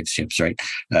graphics chips, right,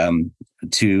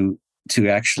 to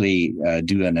actually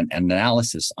do an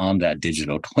analysis on that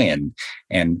digital twin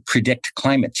and predict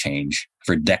climate change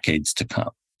for decades to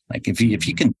come. Like if you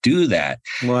can do that,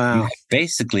 you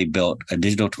basically built a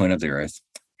digital twin of the Earth,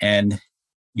 and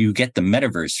you get the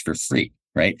metaverse for free,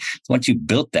 right? So once you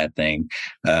built that thing,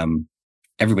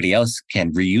 everybody else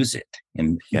can reuse it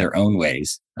in their own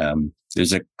ways.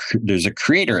 There's a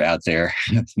creator out there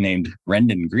named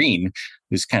Brendan Green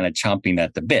who's kind of chomping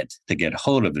at the bit to get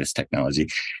hold of this technology.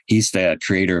 He's the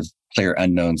creator of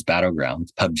PlayerUnknown's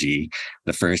Battlegrounds, PUBG,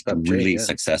 the first really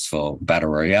successful battle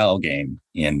royale game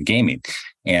in gaming.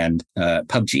 And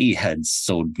PUBG had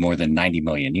sold more than 90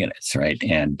 million units, right?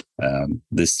 And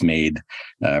this made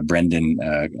Brendan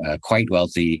quite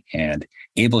wealthy and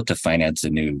able to finance a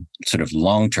new sort of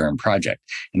long-term project.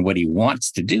 And what he wants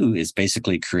to do is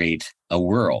basically create a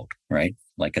world, right?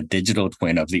 Like a digital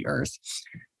twin of the Earth,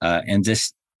 and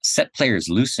just set players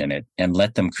loose in it and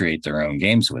let them create their own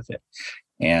games with it.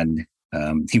 And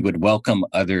he would welcome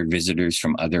other visitors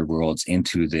from other worlds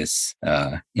into this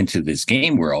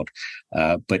game world.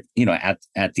 But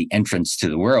at the entrance to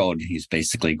the world, he's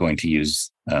basically going to use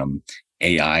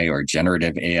AI or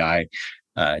generative AI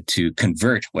to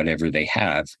convert whatever they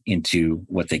have into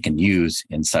what they can use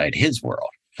inside his world,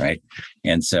 right?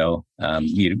 And so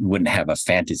You wouldn't have a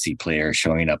fantasy player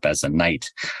showing up as a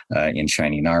knight in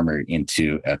shining armor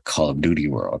into a Call of Duty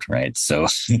world, right? So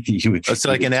it's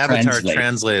like an avatar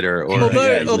translator, or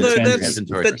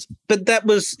but that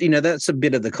was, that's a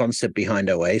bit of the concept behind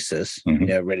Oasis,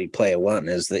 Ready Player One,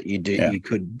 is that you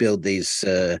could build these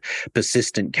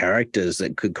persistent characters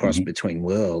that could cross between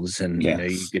worlds, and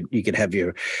you could have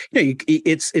your,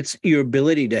 it's your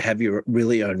ability to have your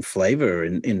really own flavor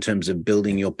in terms of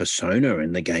building your persona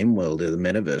in the game world or the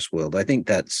metaverse world. I think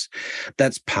that's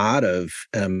part of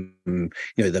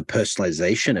the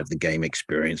personalization of the game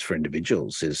experience for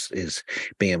individuals is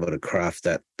being able to craft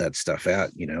that stuff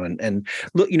out, and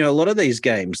look, a lot of these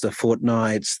games, the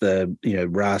Fortnites, the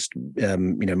Rust,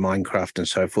 Minecraft and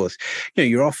so forth,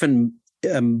 you're often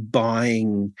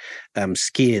buying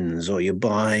skins, or you're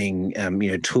buying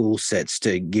tool sets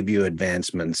to give you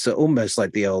advancements, so almost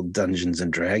like the old Dungeons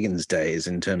and Dragons days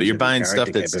in terms. But you're of buying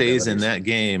stuff that stays in that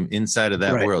game inside of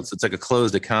that world, so it's like a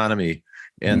closed economy.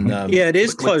 And it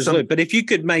is closed loop. But if you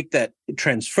could make that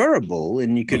transferable,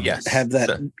 and you could have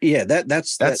that,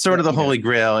 that's sort of the holy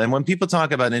grail. And when people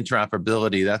talk about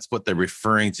interoperability, that's what they're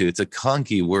referring to. It's a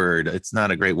clunky word. It's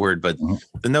not a great word, but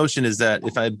the notion is that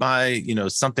if I buy,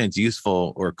 something that's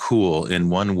useful or cool in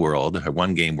one world or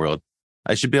one game world,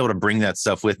 I should be able to bring that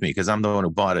stuff with me because I'm the one who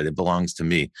bought it. It belongs to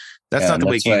me. That's not the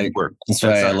way games work. That's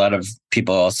why a lot of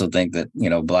people also think that,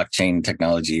 blockchain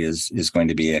technology is going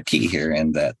to be a key here,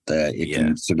 and that it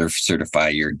can sort of certify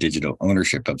your digital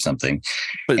ownership of something.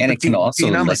 But it can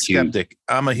also I'm a skeptic.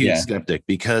 I'm a huge skeptic,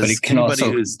 because it can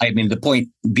also, the point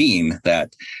being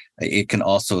that it can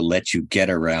also let you get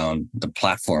around the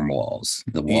platform walls,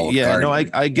 the wall. Yeah, no,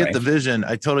 I get the vision.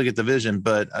 I totally get the vision.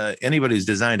 But anybody who's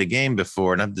designed a game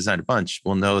before, and I've designed a bunch,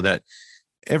 will know that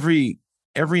every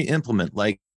implement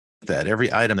like that,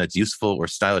 every item that's useful or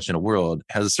stylish in a world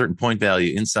has a certain point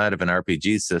value inside of an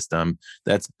RPG system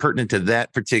that's pertinent to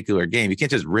that particular game. You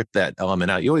can't just rip that element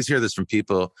out. You always hear this from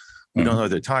people who don't know what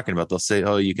they're talking about. They'll say,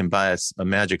 oh, you can buy a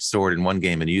magic sword in one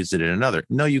game and use it in another.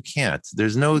 No, you can't.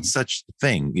 There's no such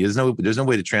thing. There's no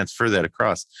way to transfer that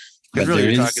across. But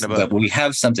really, but we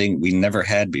have something we never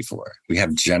had before. We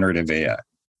have generative AI.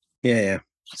 Yeah.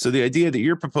 So the idea that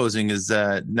you're proposing is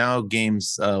that now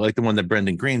games like the one that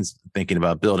Brendan Green's thinking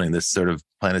about building, this sort of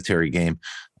planetary game,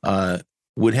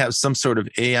 would have some sort of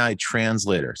AI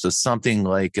translator. So something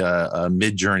like a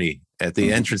Mid-Journey at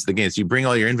the entrance of the game. So you bring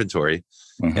all your inventory,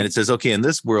 and it says, okay, in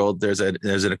this world, there's an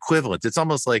equivalent. It's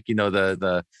almost like,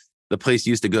 the place you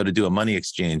used to go to do a money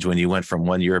exchange when you went from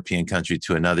one European country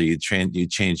to another. You change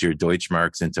your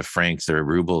Deutschmarks into francs or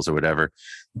rubles or whatever.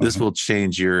 This will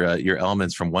change your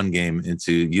elements from one game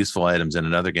into useful items in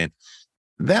another game.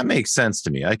 That makes sense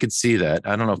to me. I could see that.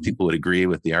 I don't know if people would agree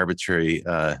with the arbitrary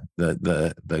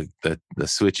the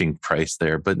switching price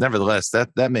there, but nevertheless,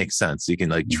 that makes sense. You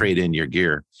can trade in your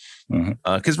gear.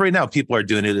 Because right now people are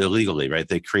doing it illegally, right?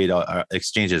 They create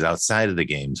exchanges outside of the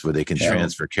games where they can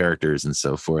transfer characters and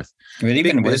so forth. I mean,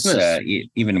 even worse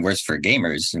for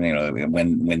gamers.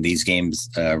 When these games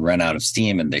run out of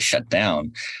steam and they shut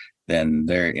down, then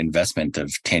their investment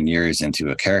of 10 years into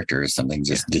a character or something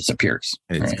just disappears.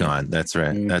 It's gone. That's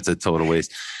right. That's a total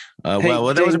waste. Well,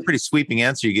 that was a pretty sweeping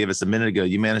answer you gave us a minute ago.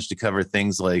 You managed to cover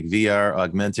things like VR,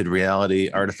 augmented reality,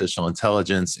 artificial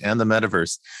intelligence, and the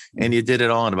metaverse, and you did it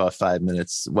all in about 5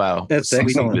 minutes. Wow, that's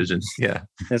excellent vision. Yeah,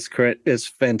 that's correct. It's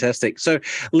fantastic. So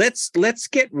let's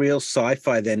get real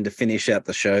sci-fi then to finish out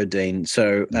the show, Dean.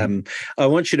 So I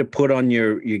want you to put on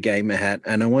your gamer hat,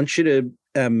 and I want you to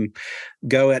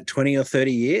go out 20 or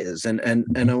 30 years and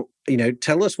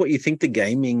tell us what you think the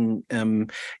gaming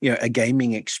a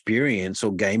gaming experience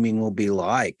or gaming will be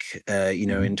like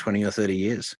in 20 or 30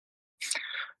 years.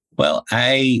 Well,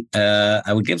 I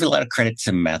would give a lot of credit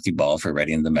to Matthew Ball for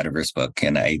writing the metaverse book,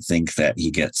 and I think that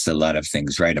he gets a lot of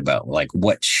things right about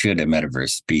what should a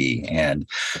metaverse be. And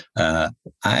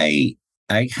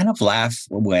I kind of laugh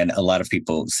when a lot of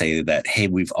people say that, hey,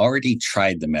 we've already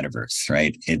tried the metaverse,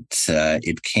 right?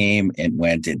 It came and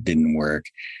went, it didn't work,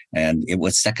 and it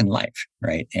was Second Life,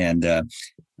 right? And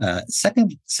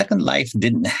Second Life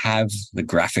didn't have the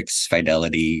graphics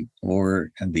fidelity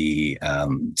or the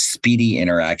speedy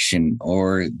interaction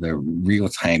or the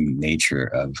real-time nature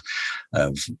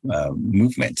of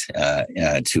movement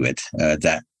to it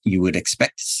that you would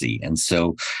expect to see. And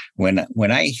so when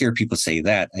I hear people say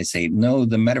that, I say, no,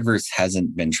 the metaverse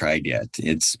hasn't been tried yet.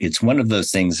 It's one of those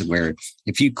things where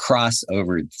if you cross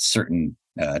over certain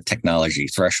technology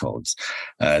thresholds,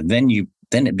 then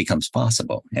it becomes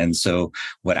possible. And so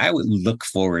what I would look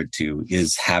forward to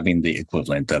is having the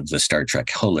equivalent of the Star Trek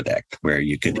holodeck, where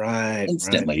you could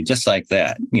instantly, just like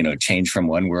that, change from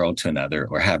one world to another,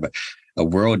 or have a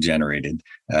world generated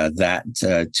that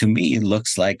to me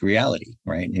looks like reality,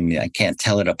 right? And I can't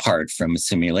tell it apart from a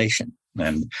simulation,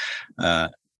 and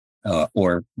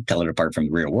or tell it apart from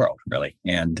the real world, really.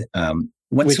 And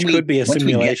once we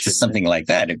get to something like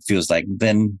that, it feels like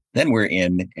then we're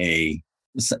in a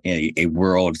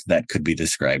world that could be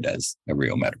described as a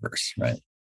real metaverse, right?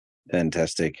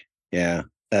 Fantastic. Yeah.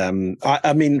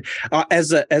 I mean,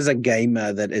 as a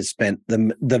gamer that has spent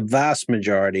the vast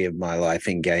majority of my life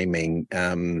in gaming,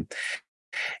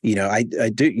 you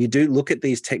do look at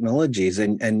these technologies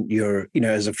and you're,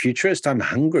 as a futurist, I'm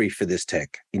hungry for this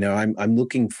tech. I'm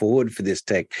looking forward for this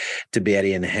tech to be able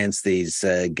to enhance these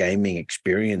gaming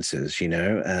experiences,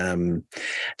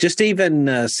 just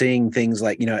even seeing things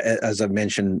like, as I've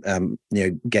mentioned,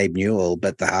 Gabe Newell,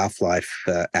 but the Half-Life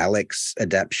Alex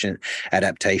adaptation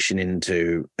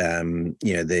into,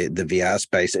 the VR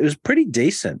space, it was pretty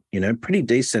decent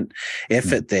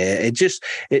effort there.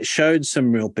 It showed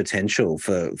some real potential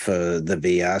for the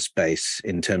VR space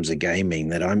in terms of gaming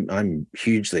that I'm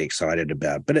hugely excited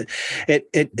about. But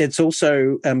it's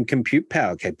also compute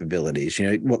power capabilities.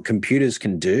 What computers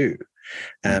can do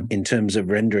in terms of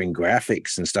rendering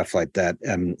graphics and stuff like that.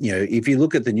 If you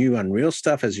look at the new Unreal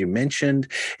stuff, as you mentioned,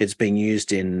 it's being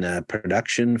used in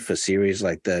production for series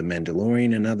like The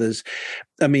Mandalorian and others.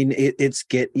 I mean,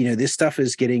 this stuff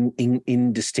is getting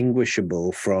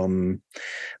indistinguishable from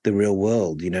the real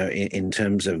world, in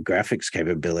terms of graphics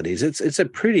capabilities. It's a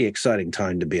pretty exciting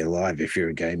time to be alive if you're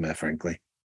a gamer, frankly.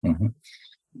 Mm-hmm.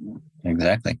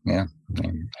 Exactly. Yeah,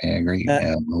 I agree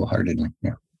wholeheartedly.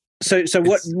 Yeah. So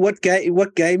what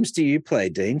games do you play,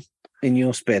 Dean, in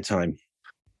your spare time?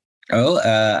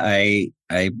 I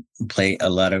play a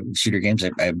lot of shooter games.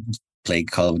 I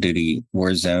played Call of Duty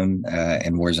Warzone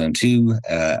and Warzone 2.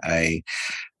 I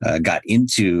got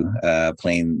into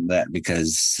playing that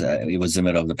because it was the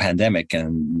middle of the pandemic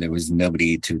and there was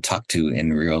nobody to talk to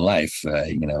in real life,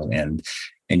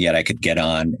 and yet I could get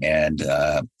on and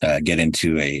get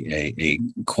into a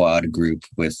quad group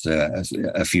with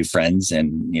a few friends,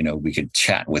 and we could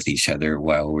chat with each other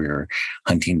while we were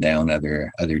hunting down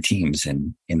other teams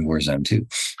in Warzone 2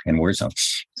 and Warzone.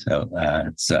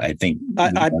 So I think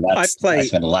I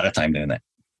spent a lot of time doing that.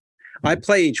 I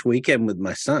play each weekend with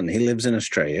my son. He lives in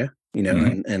Australia,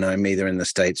 and I'm either in the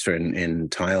States or in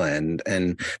Thailand.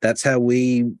 And that's how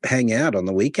we hang out on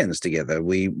the weekends together.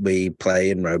 We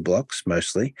play in Roblox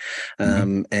mostly.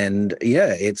 And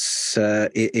yeah,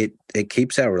 it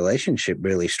keeps our relationship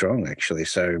really strong, actually.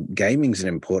 So gaming's an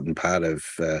important part of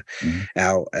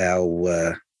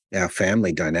our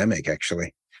family dynamic,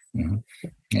 actually.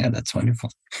 Yeah, that's wonderful.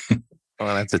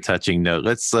 Well, that's a touching note.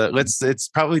 Let's. It's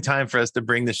probably time for us to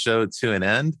bring the show to an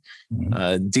end.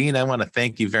 Dean, I want to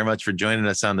thank you very much for joining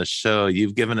us on the show.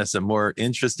 You've given us a more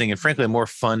interesting and, frankly, a more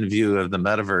fun view of the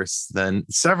metaverse than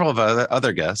several of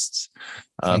other guests.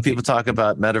 People talk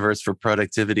about metaverse for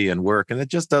productivity and work, and it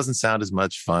just doesn't sound as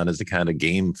much fun as the kind of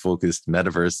game-focused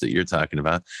metaverse that you're talking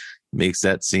about. Makes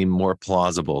that seem more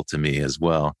plausible to me as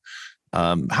well.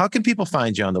 How can people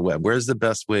find you on the web? Where's the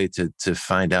best way to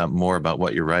find out more about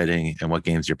what you're writing and what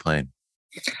games you're playing?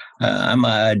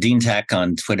 I'm Dean Tak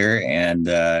on Twitter, and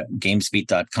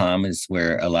gamesbeat.com is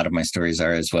where a lot of my stories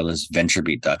are, as well as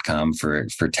venturebeat.com for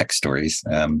tech stories.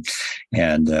 And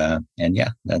yeah,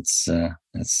 that's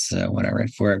what I write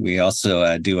for. We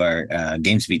also do our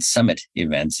GamesBeat Summit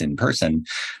events in person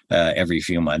every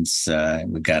few months.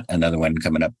 We've got another one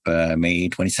coming up May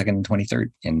 22nd and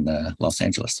 23rd in Los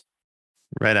Angeles.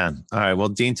 Right on. All right. Well,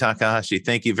 Dean Takahashi,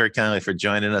 thank you very kindly for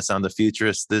joining us on The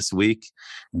Futurists this week.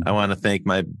 I want to thank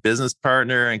my business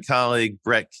partner and colleague,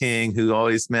 Brett King, who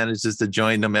always manages to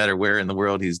join no matter where in the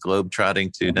world he's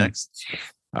globe-trotting to next.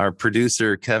 Our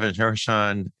producer, Kevin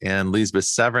Hirschon and Lisbeth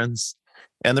Severance,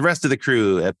 and the rest of the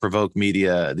crew at Provoke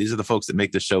Media. These are the folks that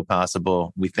make the show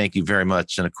possible. We thank you very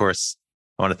much. And of course,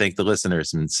 I want to thank the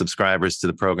listeners and subscribers to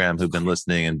the program who've been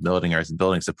listening and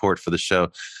building support for the show.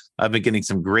 I've been getting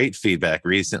some great feedback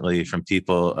recently from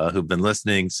people who've been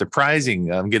listening.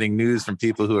 Surprising. I'm getting news from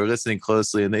people who are listening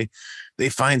closely, and they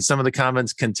find some of the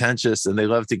comments contentious and they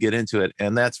love to get into it.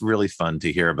 And that's really fun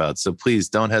to hear about. So please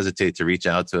don't hesitate to reach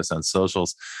out to us on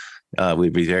socials.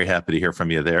 We'd be very happy to hear from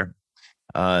you there.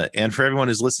 And for everyone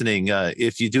who's listening,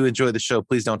 if you do enjoy the show,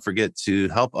 please don't forget to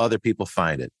help other people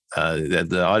find it.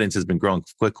 The audience has been growing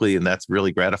quickly, and that's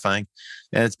really gratifying.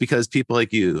 And it's because people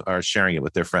like you are sharing it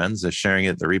with their friends. They're sharing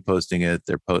it. They're reposting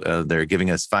it. They're giving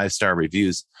us 5-star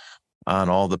reviews on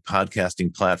all the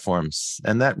podcasting platforms.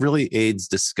 And that really aids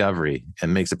discovery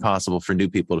and makes it possible for new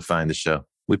people to find the show.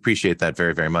 We appreciate that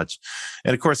very, very much.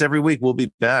 And of course, every week we'll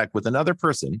be back with another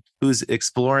person who's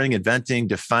exploring, inventing,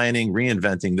 defining,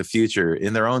 reinventing the future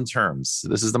in their own terms.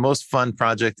 This is the most fun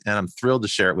project, and I'm thrilled to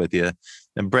share it with you.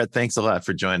 And Brett, thanks a lot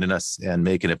for joining us and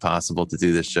making it possible to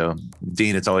do this show.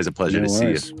 Dean, it's always a pleasure to see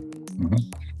you. Mm-hmm.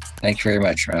 Thanks very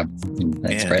much, Rob.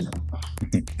 Thanks, Brett.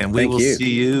 And we will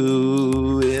see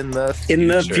you in the future. In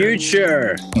the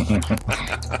future.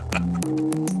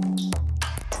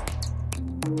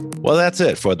 Well, that's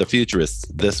it for The Futurists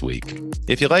this week.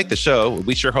 If you like the show,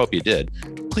 we sure hope you did.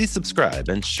 Please subscribe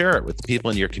and share it with the people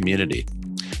in your community.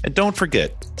 And don't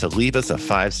forget to leave us a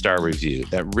 5-star review.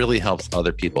 That really helps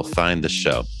other people find the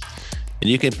show.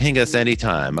 And you can ping us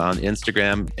anytime on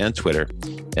Instagram and Twitter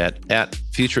at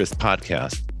Futurist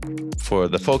Podcast for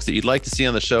the folks that you'd like to see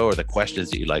on the show or the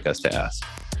questions that you'd like us to ask.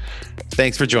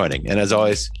 Thanks for joining. And as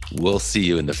always, we'll see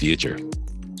you in the future.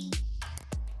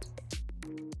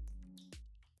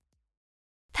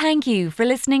 Thank you for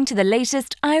listening to the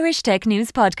latest Irish Tech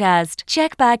News podcast.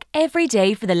 Check back every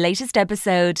day for the latest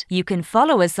episode. You can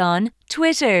follow us on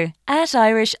Twitter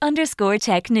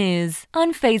 @Irish_Tech News,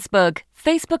 on Facebook,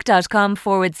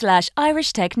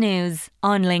 facebook.com/Irish Tech News,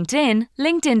 on LinkedIn,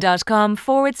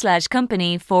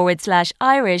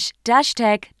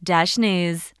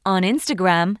 linkedin.com/Irish-Tech-News, on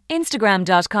Instagram,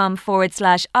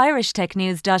 instagram.com/Irish Tech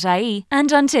News.ie,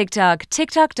 and on TikTok,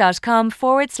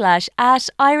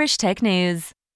 tiktok.com/@Irish Tech News.